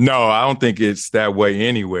way. No, I don't think it's that way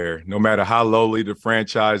anywhere. No matter how lowly the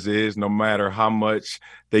franchise is, no matter how much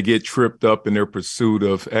they get tripped up in their pursuit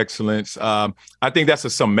of excellence. I think that's a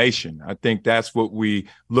summation. I think that's what we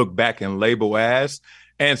look back and label as,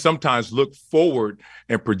 and sometimes look forward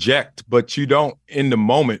and project, but you don't in the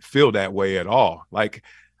moment feel that way at all. Like,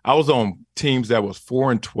 I was on teams that was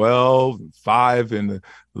 4-12, 5-11,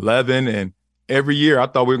 and every year I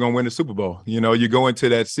thought we were going to win the Super Bowl. You know, you go into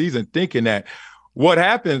that season thinking that. What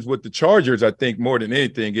happens with the Chargers, I think, more than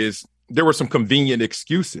anything, is there were some convenient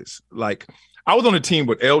excuses. Like, I was on a team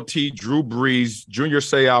with LT, Drew Brees, Junior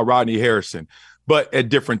Seau, Rodney Harrison, but at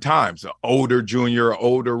different times. An older Junior,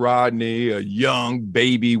 older Rodney, a young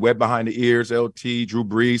baby, wet behind the ears, LT, Drew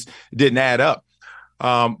Brees. It didn't add up.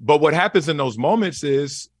 But what happens in those moments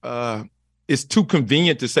is it's too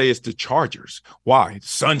convenient to say it's the Chargers. Why?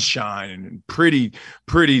 Sunshine and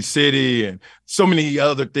pretty city and so many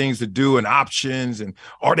other things to do and options. And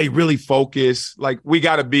are they really focused? Like, we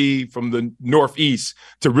got to be from the Northeast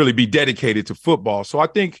to really be dedicated to football. So I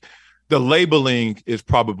think the labeling is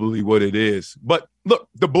probably what it is. But look,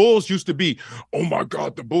 the Bulls used to be, oh my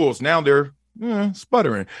God, the Bulls. Now they're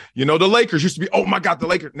sputtering. The Lakers used to be, oh my God, the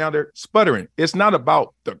Lakers. Now they're sputtering. It's not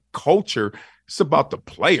about the culture. It's about the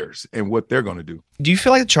players and what they're going to do. Do you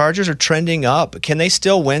feel like the Chargers are trending up? Can they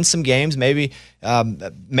still win some games, maybe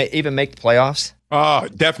even make the playoffs?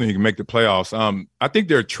 Definitely can make the playoffs. I think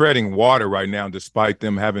they're treading water right now, despite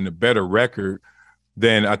them having a better record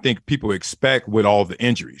than I think people expect with all the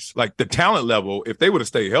injuries. Like, the talent level, if they would have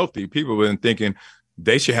stayed healthy, people would have been thinking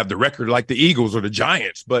they should have the record like the Eagles or the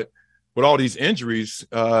Giants. But with all these injuries,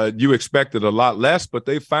 you expected a lot less, but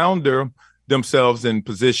they found themselves in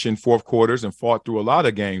position fourth quarters and fought through a lot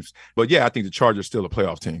of games. But yeah, I think the Chargers still a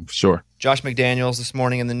playoff team, for sure. Josh McDaniels this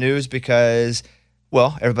morning in the news because,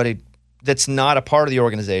 well, everybody that's not a part of the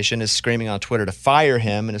organization is screaming on Twitter to fire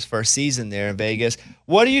him in his first season there in Vegas.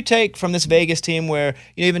 What do you take from this Vegas team where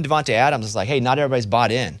even Devontae Adams is like, hey, not everybody's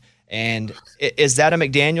bought in? And is that a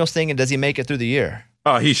McDaniels thing, and does he make it through the year?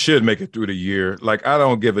 He should make it through the year. Like, I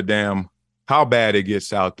don't give a damn how bad it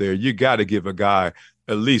gets out there. You got to give a guy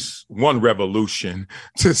at least one revolution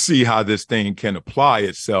to see how this thing can apply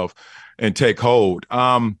itself and take hold.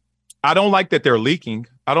 I don't like that they're leaking.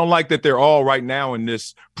 I don't like that they're all right now in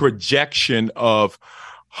this projection of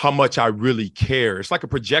how much I really care. It's like a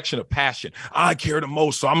projection of passion. I care the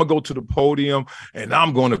most, so I'm going to go to the podium and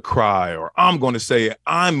I'm going to cry, or I'm going to say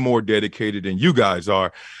I'm more dedicated than you guys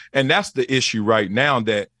are. And that's the issue right now,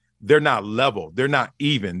 that they're not level. They're not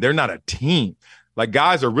even. They're not a team. Like,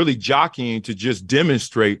 guys are really jockeying to just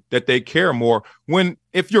demonstrate that they care more, when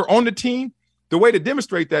if you're on the team, the way to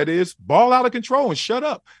demonstrate that is ball out of control and shut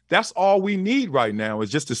up. That's all we need right now, is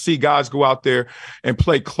just to see guys go out there and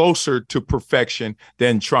play closer to perfection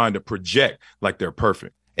than trying to project like they're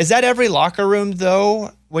perfect. Is that every locker room,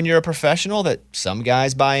 though, when you're a professional, that some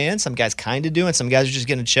guys buy in, some guys kind of do, and some guys are just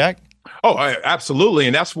getting a check? Oh, absolutely.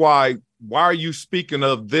 And that's why are you speaking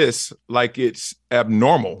of this like it's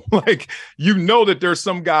abnormal? Like, that there's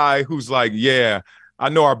some guy who's like, yeah, I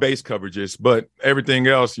know our base coverages, but everything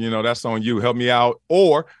else, that's on you. Help me out.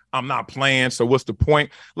 Or I'm not playing, so what's the point?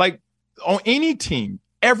 Like, on any team,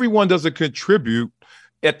 everyone doesn't contribute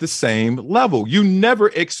at the same level. You never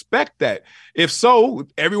expect that. If so,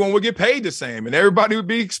 everyone would get paid the same and everybody would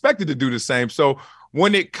be expected to do the same. So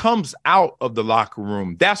when it comes out of the locker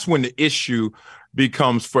room, that's when the issue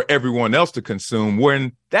becomes for everyone else to consume,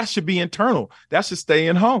 when that should be internal. That should stay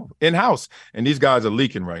in-house. And these guys are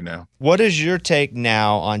leaking right now. What is your take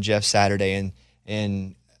now on Jeff Saturday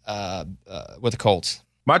with the Colts?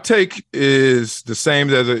 My take is the same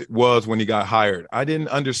as it was when he got hired. I didn't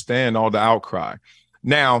understand all the outcry.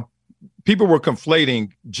 Now, people were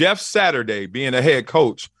conflating Jeff Saturday being a head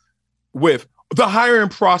coach with the hiring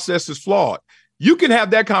process is flawed. You can have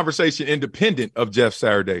that conversation independent of Jeff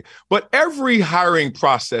Saturday, but every hiring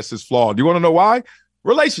process is flawed. Do you want to know why?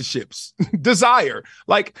 Relationships, desire.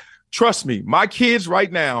 Like, trust me, my kids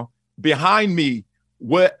right now behind me,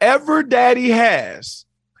 whatever daddy has,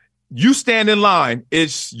 you stand in line,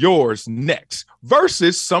 it's yours next.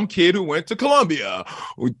 Versus some kid who went to Columbia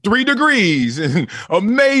with 3 degrees and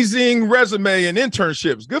amazing resume and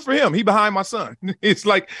internships. Good for him. He behind my son. It's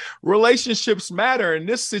like, relationships matter. In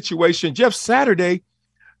this situation, Jeff Saturday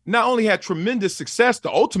not only had tremendous success, the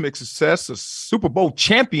ultimate success, a Super Bowl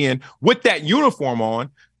champion with that uniform on,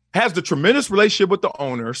 has the tremendous relationship with the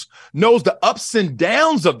owners, knows the ups and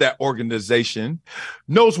downs of that organization,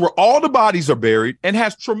 knows where all the bodies are buried, and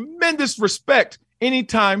has tremendous respect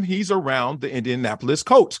anytime he's around the Indianapolis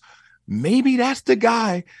Colts. Maybe that's the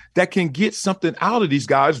guy that can get something out of these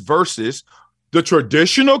guys versus the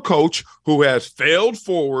traditional coach who has failed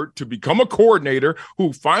forward to become a coordinator,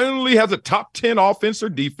 who finally has a top 10 offense or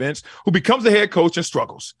defense, who becomes a head coach and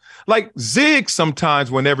struggles. Like, zigs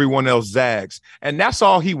sometimes when everyone else zags. And that's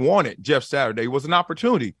all he wanted, Jeff Saturday, was an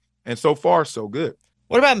opportunity. And so far, so good.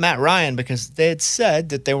 What about Matt Ryan? Because they had said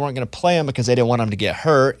that they weren't going to play him because they didn't want him to get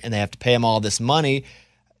hurt and they have to pay him all this money.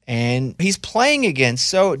 And he's playing again.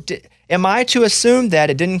 So am I to assume that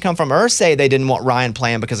it didn't come from Irsay, they didn't want Ryan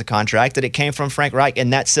playing because of contract, that it came from Frank Reich in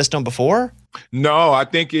that system before? No, I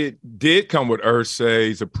think it did come with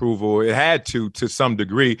Irsay's approval. It had to some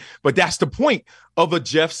degree. But that's the point of a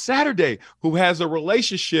Jeff Saturday who has a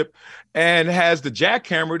relationship and has the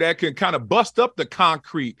jackhammer that can kind of bust up the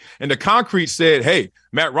concrete. And the concrete said, hey,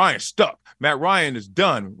 Matt Ryan's stuck. Matt Ryan is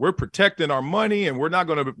done. We're protecting our money and we're not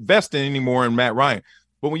going to invest in anymore in Matt Ryan.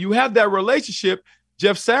 But when you have that relationship,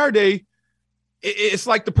 Jeff Saturday, it's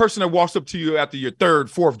like the person that walks up to you after your third,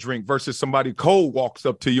 fourth drink versus somebody cold walks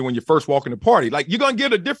up to you when you first walk in the party. Like, you're going to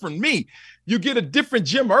get a different me. You get a different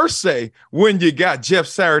Jim Irsay when you got Jeff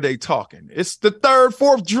Saturday talking. It's the third,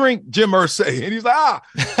 fourth drink, Jim Irsay. And he's like,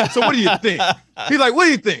 so what do you think? He's like, what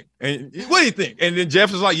do you think? And what do you think? And then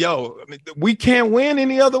Jeff is like, yo, we can't win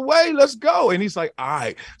any other way. Let's go. And he's like, all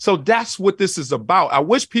right. So that's what this is about. I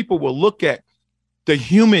wish people will look at the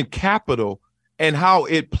human capital and how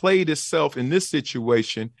it played itself in this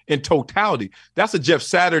situation in totality. That's a Jeff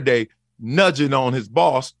Saturday nudging on his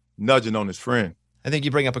boss, nudging on his friend. I think you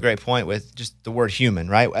bring up a great point with just the word human,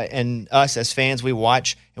 right? And us as fans, we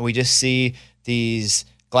watch and we just see these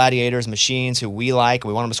gladiators, machines who we like.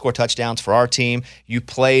 We want them to score touchdowns for our team. You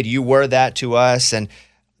played, you were that to us. And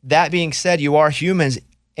that being said, you are humans.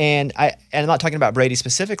 And I'm not talking about Brady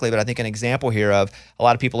specifically, but I think an example here of a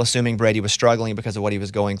lot of people assuming Brady was struggling because of what he was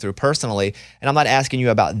going through personally. And I'm not asking you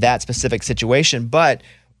about that specific situation, but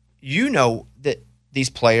you know that these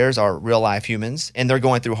players are real life humans and they're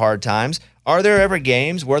going through hard times. Were there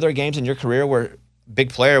games in your career where a big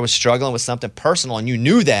player was struggling with something personal and you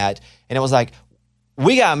knew that, and it was like,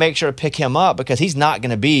 we got to make sure to pick him up because he's not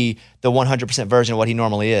going to be the 100% version of what he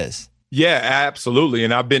normally is? Yeah, absolutely.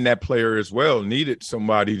 And I've been that player as well. Needed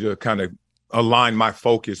somebody to kind of align my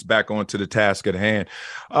focus back onto the task at hand.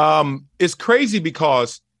 It's crazy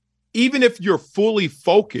because even if you're fully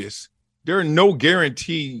focused, there are no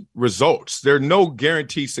guaranteed results. There are no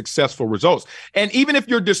guaranteed successful results. And even if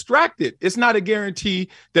you're distracted, it's not a guarantee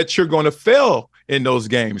that you're going to fail in those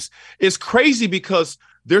games. It's crazy because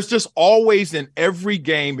there's just always in every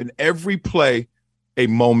game, in every play, a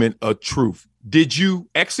moment of truth. Did you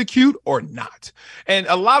execute or not? And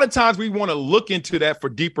a lot of times we want to look into that for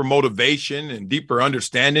deeper motivation and deeper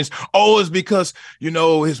understandings. Oh, it's because,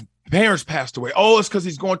 his parents passed away. Oh, it's because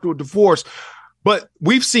he's going through a divorce. But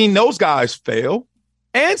we've seen those guys fail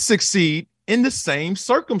and succeed in the same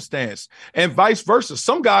circumstance and vice versa.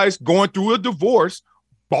 Some guys going through a divorce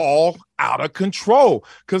ball out of control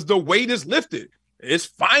because the weight is lifted. It's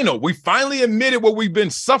final. We finally admitted what we've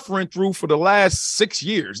been suffering through for the last 6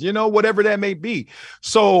 years, whatever that may be.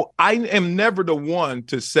 So I am never the one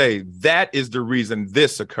to say that is the reason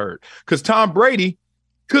this occurred, because Tom Brady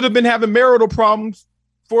could have been having marital problems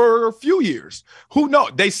for a few years. Who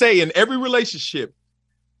knows? They say in every relationship,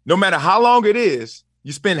 no matter how long it is,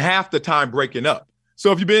 you spend half the time breaking up.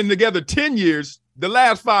 So if you've been together 10 years, the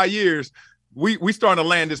last 5 years, we starting to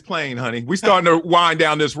land this plane, honey. We starting to wind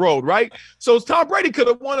down this road, right? So Tom Brady could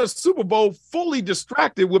have won a Super Bowl fully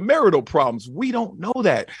distracted with marital problems. We don't know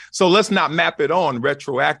that. So let's not map it on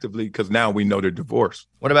retroactively because now we know they're divorced.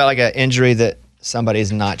 What about like an injury that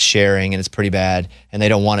somebody's not sharing and it's pretty bad and they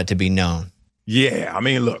don't want it to be known? Yeah, I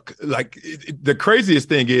mean, look, the craziest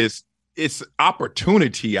thing is it's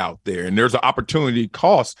opportunity out there and there's an opportunity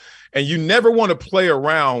cost. And you never want to play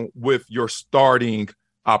around with your starting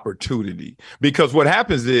opportunity, because what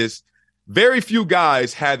happens is very few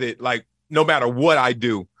guys have it like, no matter what I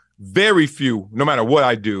do, very few, no matter what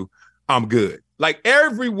I do, I'm good. Like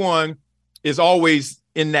everyone is always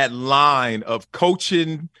in that line of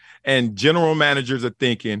coaching and general managers are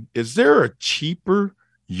thinking, is there a cheaper,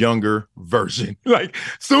 younger version? Like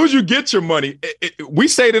as soon as you get your money, we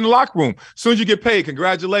say it in the locker room, as soon as you get paid,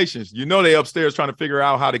 congratulations. They upstairs trying to figure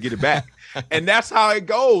out how to get it back. And that's how it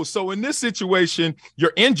goes. So in this situation,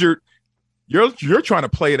 you're injured. You're trying to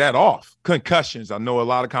play that off. Concussions. I know a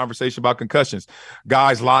lot of conversation about concussions.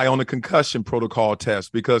 Guys lie on the concussion protocol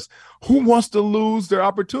test because who wants to lose their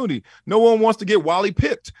opportunity? No one wants to get Wiley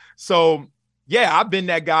pipped. So yeah, I've been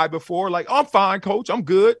that guy before. Like, I'm fine, coach. I'm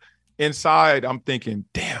good. Inside, I'm thinking,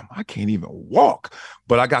 damn, I can't even walk.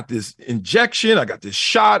 But I got this injection. I got this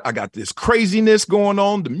shot. I got this craziness going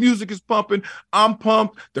on. The music is pumping. I'm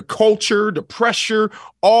pumped. The culture, the pressure,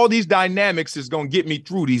 all these dynamics is going to get me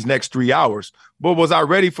through these next 3 hours. But was I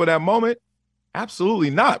ready for that moment? Absolutely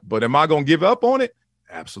not. But am I going to give up on it?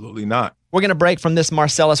 Absolutely not. We're going to break from this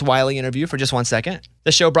Marcellus Wiley interview for just 1 second.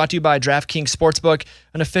 This show brought to you by DraftKings Sportsbook,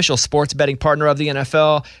 an official sports betting partner of the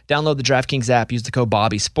NFL. Download the DraftKings app. Use the code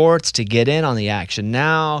BobbySports to get in on the action.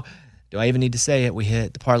 Now, do I even need to say it? We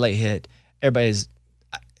hit. The parlay hit. Everybody's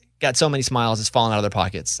got so many smiles, it's falling out of their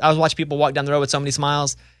pockets. I was watching people walk down the road with so many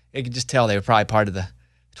smiles. You could just tell they were probably part of the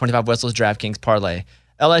 25 Whistles DraftKings parlay.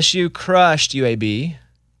 LSU crushed UAB.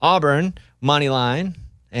 Auburn, money line,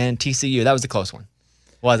 and TCU. That was the close one,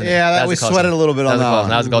 wasn't it? Yeah, we sweated a little bit on that one.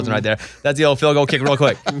 That was a close one right there. That's the old field goal kick real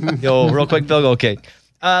quick. The old real quick field goal kick.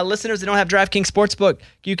 Listeners that don't have DraftKings Sportsbook,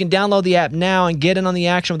 you can download the app now and get in on the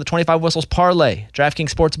action with the 25 Whistles Parlay. DraftKings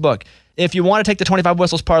Sportsbook. If you want to take the 25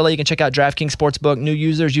 Whistles Parlay, you can check out DraftKings Sportsbook. New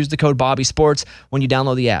users use the code BobbySports when you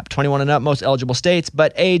download the app. 21 and up, most eligible states,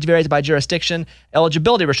 but age varies by jurisdiction.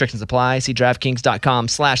 Eligibility restrictions apply. See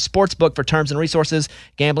DraftKings.com/sportsbook for terms and resources.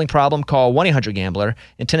 Gambling problem, call 1-800-GAMBLER.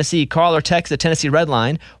 In Tennessee, call or text the Tennessee Red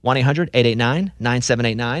Line,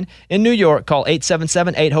 1-800-889-9789. In New York, call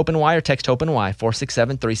 877-8-HOPE-NY or text HOPE-NY,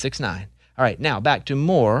 467-369. All right, now back to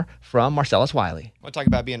more from Marcellus Wiley. I want to talk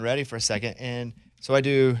about being ready for a second. And so I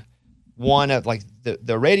do one of like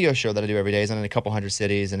the radio show that I do every day is in a couple hundred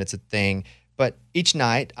cities, and it's a thing. But each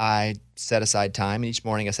night I set aside time, and each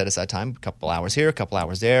morning I set aside time, a couple hours here, a couple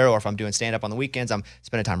hours there, or if I'm doing stand-up on the weekends, I'm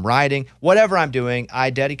spending time writing. Whatever I'm doing,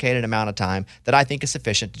 I dedicate an amount of time that I think is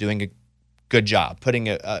sufficient to doing a good job, putting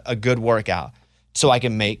a good work out so I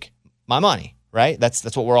can make my money, right?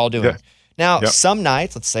 That's what we're all doing. Yeah. Now, some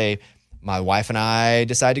nights, let's say my wife and I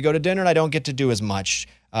decide to go to dinner and I don't get to do as much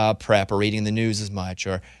prep or reading the news as much,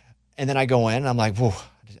 and then I go in and I'm like, whoa,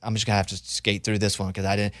 I'm just going to have to skate through this one because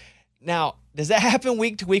I didn't. Now, does that happen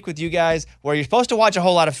week to week with you guys where you're supposed to watch a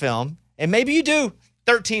whole lot of film and maybe you do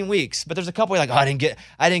 13 weeks, but there's a couple you're like, oh, I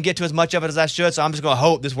didn't get to as much of it as I should, so I'm just going to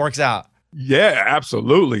hope this works out. Yeah,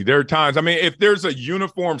 absolutely. There are times, I mean, if there's a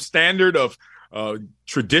uniform standard of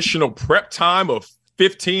traditional prep time of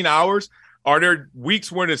 15 hours, are there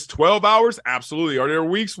weeks when it's 12 hours? Absolutely. Are there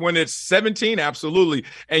weeks when it's 17? Absolutely.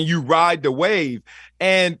 And you ride the wave.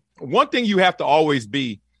 And one thing you have to always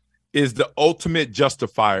be is the ultimate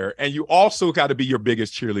justifier. And you also got to be your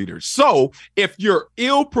biggest cheerleader. So if you're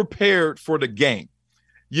ill prepared for the game,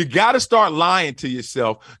 you got to start lying to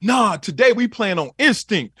yourself. Nah, today we playing on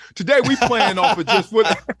instinct. Today we playing off of just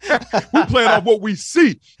what we playing off what we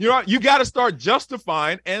see. You know, you got to start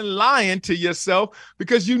justifying and lying to yourself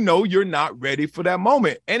because you know you're not ready for that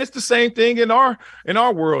moment. And it's the same thing in our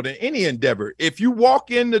world, in any endeavor. If you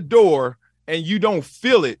walk in the door and you don't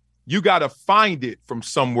feel it, you got to find it from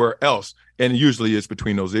somewhere else. And usually it's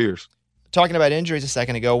between those ears. Talking about injuries a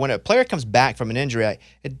second ago, when a player comes back from an injury,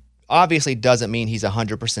 it obviously doesn't mean he's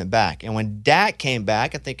 100% back. And when Dak came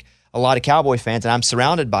back, I think a lot of Cowboy fans, and I'm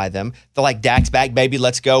surrounded by them, they're like, Dak's back, baby,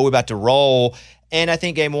 let's go. We're about to roll. And I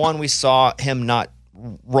think game one, we saw him not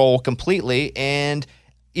roll completely. And,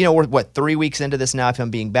 you know, we're, 3 weeks into this now of him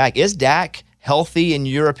being back. Is Dak healthy in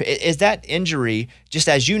Europe? Is that injury, just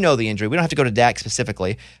as you know the injury, we don't have to go to Dak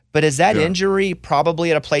specifically, but is that injury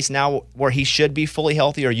probably at a place now where he should be fully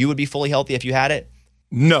healthy, or you would be fully healthy if you had it?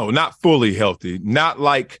 No, not fully healthy. Not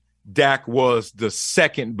like Dak was the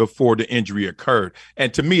second before the injury occurred.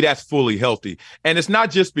 And to me, that's fully healthy. And it's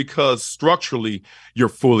not just because structurally you're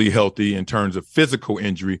fully healthy in terms of physical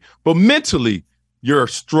injury, but mentally your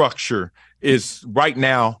structure is right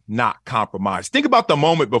now not compromised. Think about the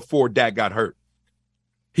moment before Dak got hurt.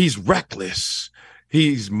 He's reckless.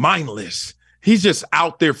 He's mindless. He's just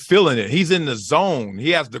out there feeling it. He's in the zone.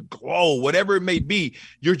 He has the glow, whatever it may be.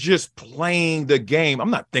 You're just playing the game.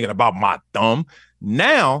 I'm not thinking about my thumb.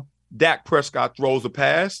 Now, Dak Prescott throws a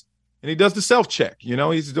pass and he does the self-check. You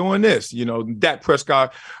know, he's doing this. You know, Dak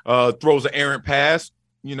Prescott throws an errant pass.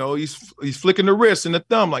 You know, he's flicking the wrist and the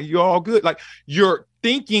thumb like, you're all good. Like, you're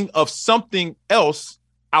thinking of something else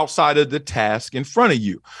outside of the task in front of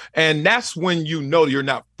you. And that's when you know you're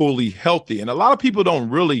not fully healthy. And a lot of people don't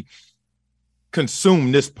really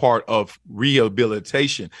consume this part of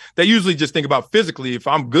rehabilitation. They usually just think about physically. If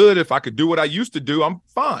I'm good, if I could do what I used to do, I'm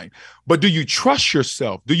fine. But do you trust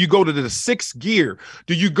yourself? Do you go to the sixth gear?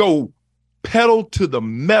 Do you go pedal to the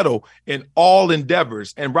metal in all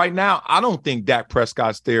endeavors? And right now, I don't think Dak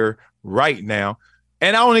Prescott's there right now.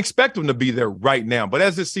 And I don't expect him to be there right now. But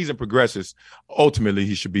as this season progresses, ultimately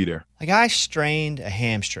he should be there. Like, I strained a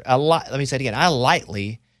hamstring. Let me say it again. I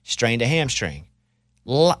lightly strained a hamstring.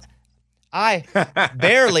 I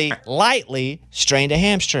barely lightly strained a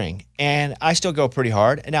hamstring, and I still go pretty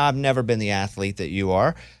hard. Now, I've never been the athlete that you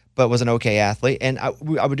are, but was an okay athlete. And I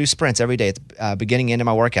would do sprints every day at the beginning, end of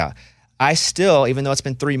my workout. I still, even though it's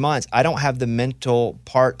been 3 months, I don't have the mental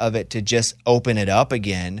part of it to just open it up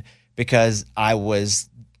again, because I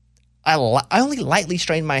only lightly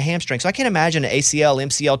strained my hamstring. So I can't imagine an ACL,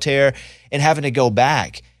 MCL tear and having to go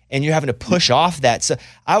back, and you're having to push off that. So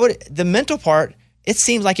the mental part, it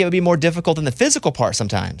seems like it would be more difficult than the physical part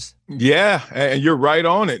sometimes. Yeah, and you're right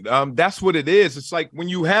on it. That's what it is. It's like when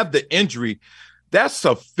you have the injury, that's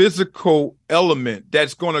a physical element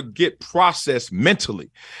that's going to get processed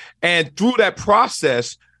mentally. And through that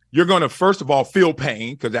process, you're going to, first of all, feel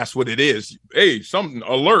pain because that's what it is. Hey, something,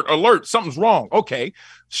 alert, something's wrong. Okay,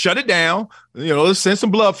 shut it down. Let's send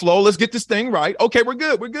some blood flow. Let's get this thing right. Okay, we're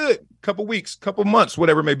good. Couple weeks, couple months,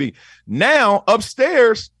 whatever it may be. Now,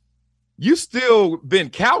 upstairs, you still been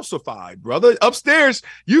calcified, brother. Upstairs,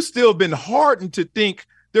 you still been hardened to think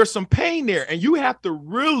there's some pain there. And you have to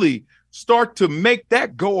really start to make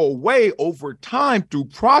that go away over time through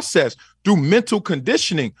process, through mental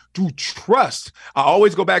conditioning, through trust. I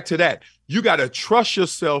always go back to that. You got to trust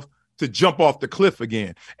yourself to jump off the cliff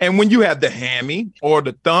again. And when you have the hammy or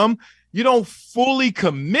the thumb, you don't fully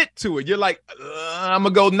commit to it. You're like, I'm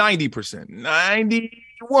going to go 90%,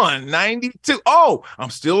 91, 92. Oh, I'm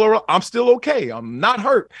still okay. I'm not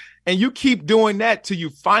hurt. And you keep doing that till you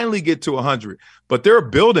finally get to 100. But there are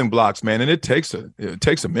building blocks, man, and it takes a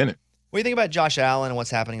minute. What do you think about Josh Allen and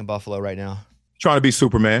what's happening in Buffalo right now? Trying to be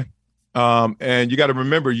Superman. And you got to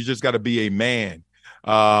remember, you just got to be a man,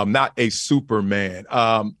 not a Superman.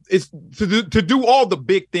 It's to do all the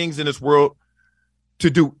big things in this world. To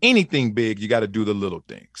do anything big, you got to do the little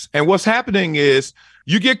things. And what's happening is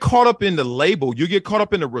you get caught up in the label. You get caught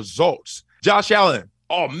up in the results. Josh Allen,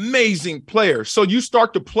 amazing player. So you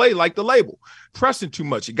start to play like the label, pressing too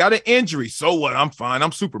much. You got an injury. So what? I'm fine.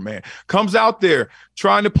 I'm Superman. Comes out there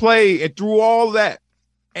trying to play and through all that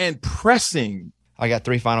and pressing. I got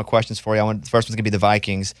 3 final questions for you. The first one's going to be the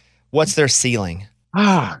Vikings. What's their ceiling?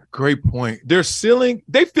 Great point. Their ceiling,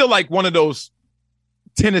 they feel like one of those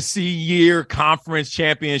Tennessee year conference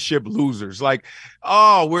championship losers. Like,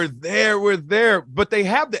 oh, we're there. But they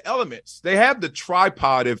have the elements. They have the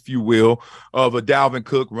tripod, if you will, of a Dalvin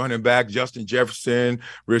Cook running back, Justin Jefferson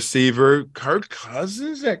receiver, Kirk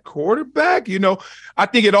Cousins at quarterback. I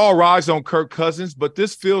think it all rides on Kirk Cousins, but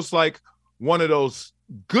this feels like one of those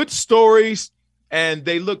good stories, and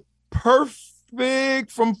they look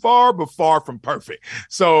perfect from far, but far from perfect.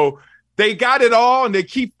 So they got it all, and they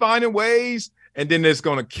keep finding ways. And then it's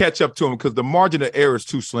going to catch up to them because the margin of error is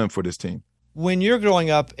too slim for this team. When you're growing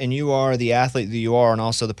up and you are the athlete that you are and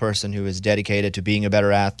also the person who is dedicated to being a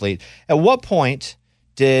better athlete, at what point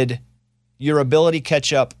did your ability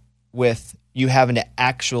catch up with you having to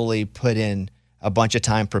actually put in a bunch of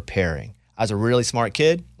time preparing? I was a really smart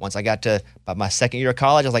kid. Once I got to about my second year of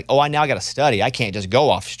college, I was like, I now got to study. I can't just go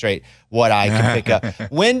off straight what I can pick up.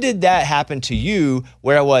 When did that happen to you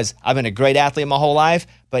where it was, I've been a great athlete my whole life,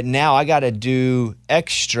 but now I got to do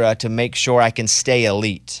extra to make sure I can stay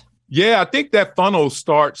elite? Yeah, I think that funnel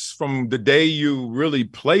starts from the day you really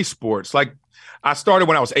play sports. Like I started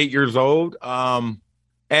when I was 8 years old.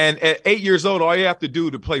 And at 8 years old, all you have to do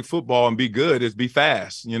to play football and be good is be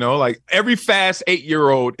fast. Like every fast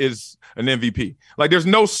 8-year-old is an MVP. Like there's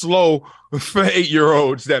no slow for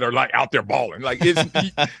 8-year-olds that are like out there balling. Like you're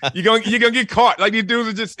gonna get caught. Like these dudes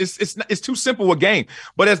are just it's too simple a game.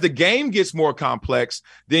 But as the game gets more complex,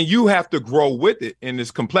 then you have to grow with it in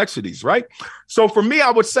its complexities, right? So for me,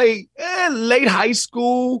 I would say late high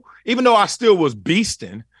school, even though I still was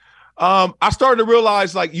beasting. I started to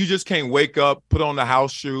realize like you just can't wake up, put on the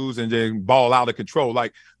house shoes, and then ball out of control.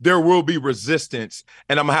 Like there will be resistance,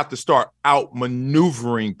 and I'm gonna have to start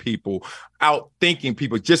outmaneuvering people, outthinking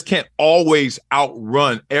people. Just can't always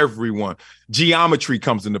outrun everyone. Geometry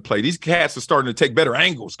comes into play. These cats are starting to take better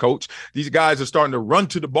angles, coach. These guys are starting to run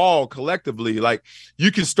to the ball collectively. Like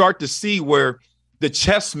you can start to see where the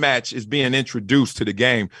chess match is being introduced to the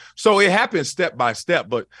game. So it happens step by step.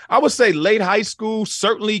 But I would say late high school,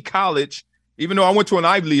 certainly college, even though I went to an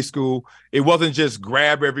Ivy League school, it wasn't just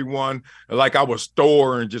grab everyone like I was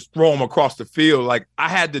Thor and just throw them across the field. Like I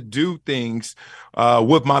had to do things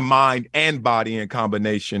with my mind and body in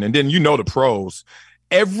combination. And then the pros.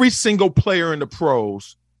 Every single player in the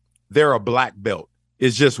pros, they're a black belt.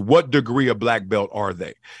 It's just what degree of black belt are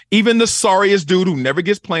they? Even the sorriest dude who never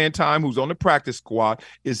gets playing time, who's on the practice squad,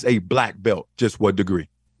 is a black belt. Just what degree?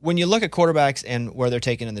 When you look at quarterbacks and where they're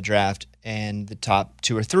taken in the draft, and the top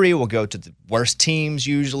 2 or 3 will go to the worst teams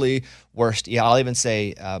usually, I'll even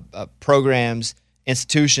say programs,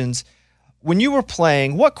 institutions. When you were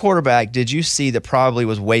playing, what quarterback did you see that probably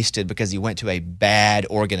was wasted because he went to a bad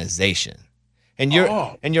organization? And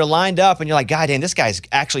you're lined up and you're like, God damn, this guy's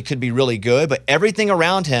actually could be really good, but everything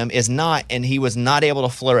around him is not, and he was not able to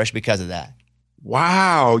flourish because of that.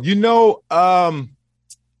 Wow.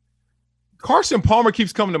 Carson Palmer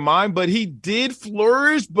keeps coming to mind, but he did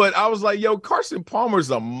flourish. But I was like, Carson Palmer's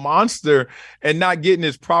a monster and not getting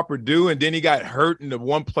his proper due. And then he got hurt in the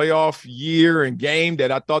one playoff year and game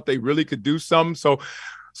that I thought they really could do something. So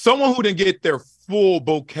someone who didn't get their full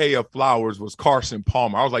bouquet of flowers was Carson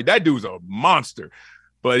Palmer. I was like, that dude's a monster.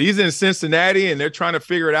 But he's in Cincinnati, and they're trying to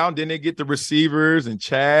figure it out. And then they get the receivers and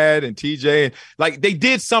Chad and TJ. And like, they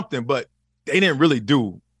did something, but they didn't really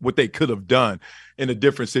do what they could have done in a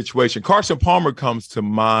different situation. Carson Palmer comes to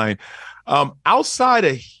mind. Outside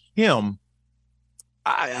of him,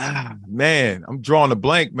 man, I'm drawing a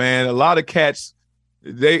blank, man. A lot of cats,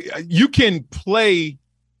 you can play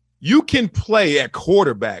at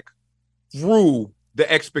quarterback through the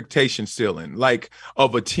expectation ceiling, like,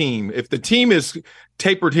 of a team. If the team is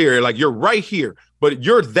tapered here, like, you're right here, but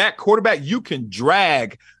you're that quarterback, you can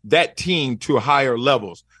drag that team to higher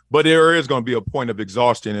levels. But there is going to be a point of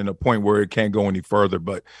exhaustion and a point where it can't go any further.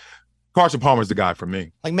 But Carson Palmer's the guy for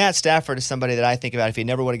me. Like, Matt Stafford is somebody that I think about. If he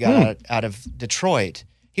never would have got out of Detroit,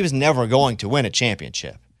 he was never going to win a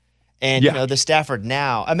championship. And, you know, the Stafford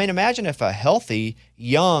now, I mean, imagine if a healthy,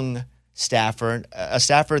 young Stafford, a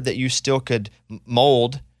Stafford that you still could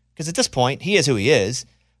mold, because at this point, he is who he is.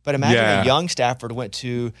 But imagine a young Stafford went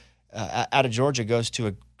to, out of Georgia, goes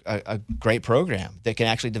to a great program that can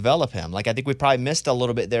actually develop him. Like, I think we probably missed a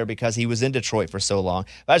little bit there because he was in Detroit for so long.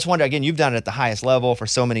 But I just wonder, again, you've done it at the highest level for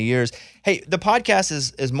so many years. Hey, the podcast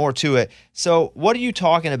is more to it. So what are you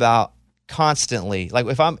talking about constantly? Like,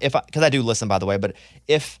 because I do listen, by the way, but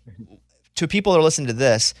if to people that are listening to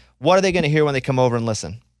this, what are they going to hear when they come over and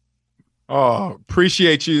listen? Oh,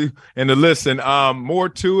 appreciate you and the listen. More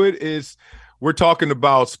to it is we're talking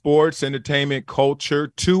about sports, entertainment, culture,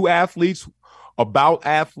 to athletes, about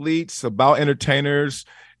entertainers,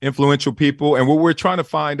 influential people. And what we're trying to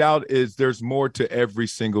find out is there's more to every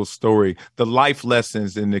single story, the life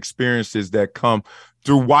lessons and experiences that come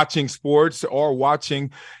through watching sports or watching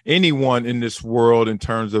anyone in this world in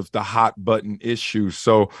terms of the hot button issues.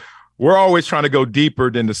 So we're always trying to go deeper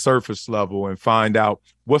than the surface level and find out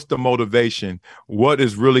what's the motivation, what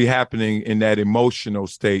is really happening in that emotional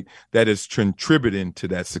state that is contributing to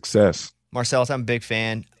that success. Marcellus, I'm a big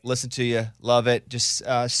fan. Listen to you. Love it. Just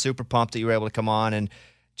super pumped that you were able to come on. And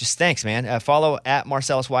just thanks, man. Follow at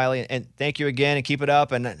Marcellus Wiley. And thank you again, and keep it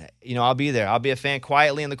up. And, you know, I'll be there. I'll be a fan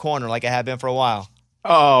quietly in the corner like I have been for a while.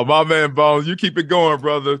 Oh, my man, Bones. You keep it going,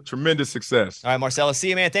 brother. Tremendous success. All right, Marcellus. See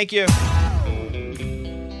you, man. Thank you.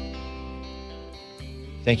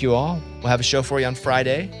 Thank you all. We'll have a show for you on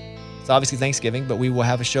Friday. It's obviously Thanksgiving, but we will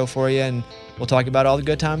have a show for you, and we'll talk about all the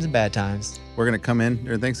good times and bad times. We're going to come in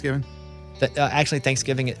during Thanksgiving? Actually,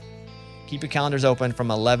 Thanksgiving, keep your calendars open from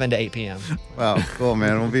 11 to 8 p.m. Wow, cool,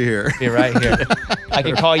 man. We'll be here. Be right here. I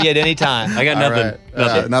can call you at any time. I got nothing.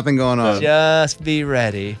 Right. Nothing going on. Just be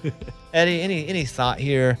ready. Eddie, any thought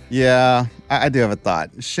here? Yeah, I do have a thought.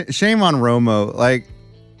 Shame on Romo. Like,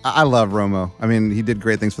 I love Romo. I mean, he did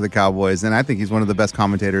great things for the Cowboys, and I think he's one of the best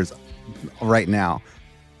commentators right now.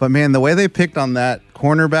 But, man, the way they picked on that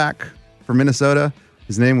cornerback for Minnesota,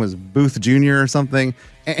 his name was Booth Jr. or something.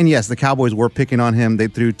 And yes, the Cowboys were picking on him. They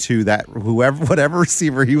threw to that whatever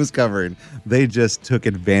receiver he was covering. They just took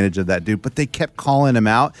advantage of that dude. But they kept calling him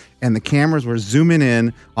out, and the cameras were zooming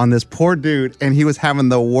in on this poor dude, and he was having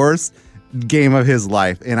the worst game of his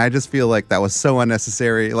life. And I just feel like that was so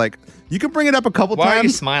unnecessary. Like, you can bring it up a couple times. Why are you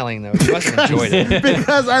smiling, though? You must have enjoyed it.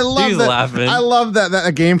 Because I love He's that. laughing. I love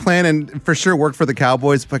that game plan, and for sure worked for the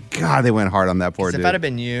Cowboys. But God, they went hard on that poor dude. If I'd have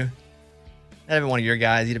been you, I'd have been one of your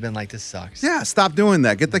guys, you'd have been like, this sucks. Yeah, stop doing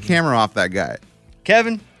that. Get the camera off that guy.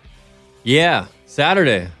 Kevin? Yeah,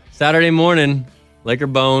 Saturday morning, Laker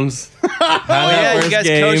Bones. You guys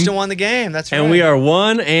coached and won the game. That's right. And we are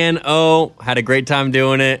 1-0. Had a great time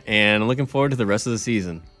doing it, and looking forward to the rest of the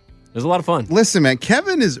season. It was a lot of fun. Listen, man,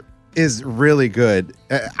 Kevin is really good.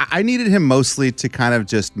 I needed him mostly to kind of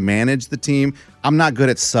just manage the team. I'm not good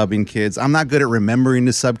at subbing kids. I'm not good at remembering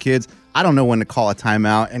to sub kids. I don't know when to call a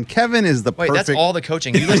timeout. And Kevin is the perfect. Wait, that's all the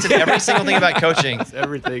coaching. You listed every single thing about coaching.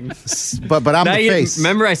 Everything. But I'm the face.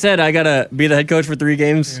 Remember I said I got to be the head coach for 3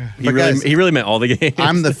 games? Yeah. He really meant all the games.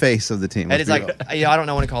 I'm the face of the team. Eddie's like, I don't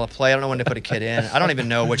know when to call a play. I don't know when to put a kid in. I don't even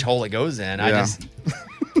know which hole it goes in. Yeah. I just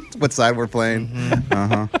what side we're playing.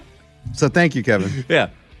 So thank you, Kevin. Yeah.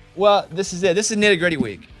 Well, this is it. This is nitty-gritty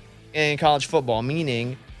week in college football,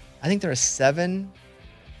 meaning I think there are 7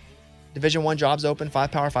 Division I jobs open,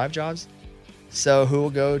 5 Power 5 jobs. So who will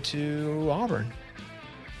go to Auburn?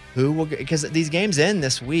 Who will? Because these games end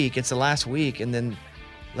this week. It's the last week, and then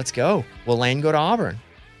let's go. Will Lane go to Auburn?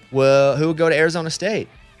 Who will go to Arizona State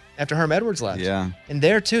after Herm Edwards left? Yeah. And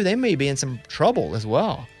there, too, they may be in some trouble as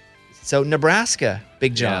well. So Nebraska,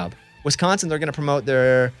 big job. Wisconsin, they're going to promote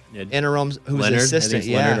their interims, who's Leonard, an assistant.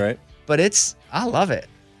 Leonard, right? But I love it.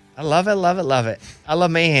 I love it, love it, love it. I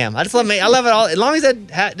love mayhem. I just love I love it all. As long as it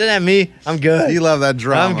doesn't have me, I'm good. You love that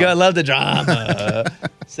drama. I'm good. I love the drama.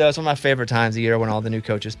 So it's one of my favorite times of the year when all the new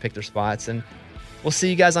coaches pick their spots. And we'll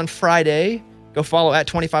see you guys on Friday. Go follow at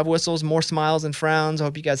 25 Whistles. More smiles and frowns. I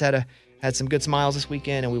hope you guys had some good smiles this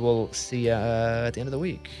weekend, and we will see you at the end of the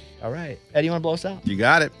week. All right. Eddie, you want to blow us out? You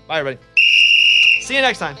got it. Bye, everybody. See you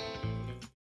next time.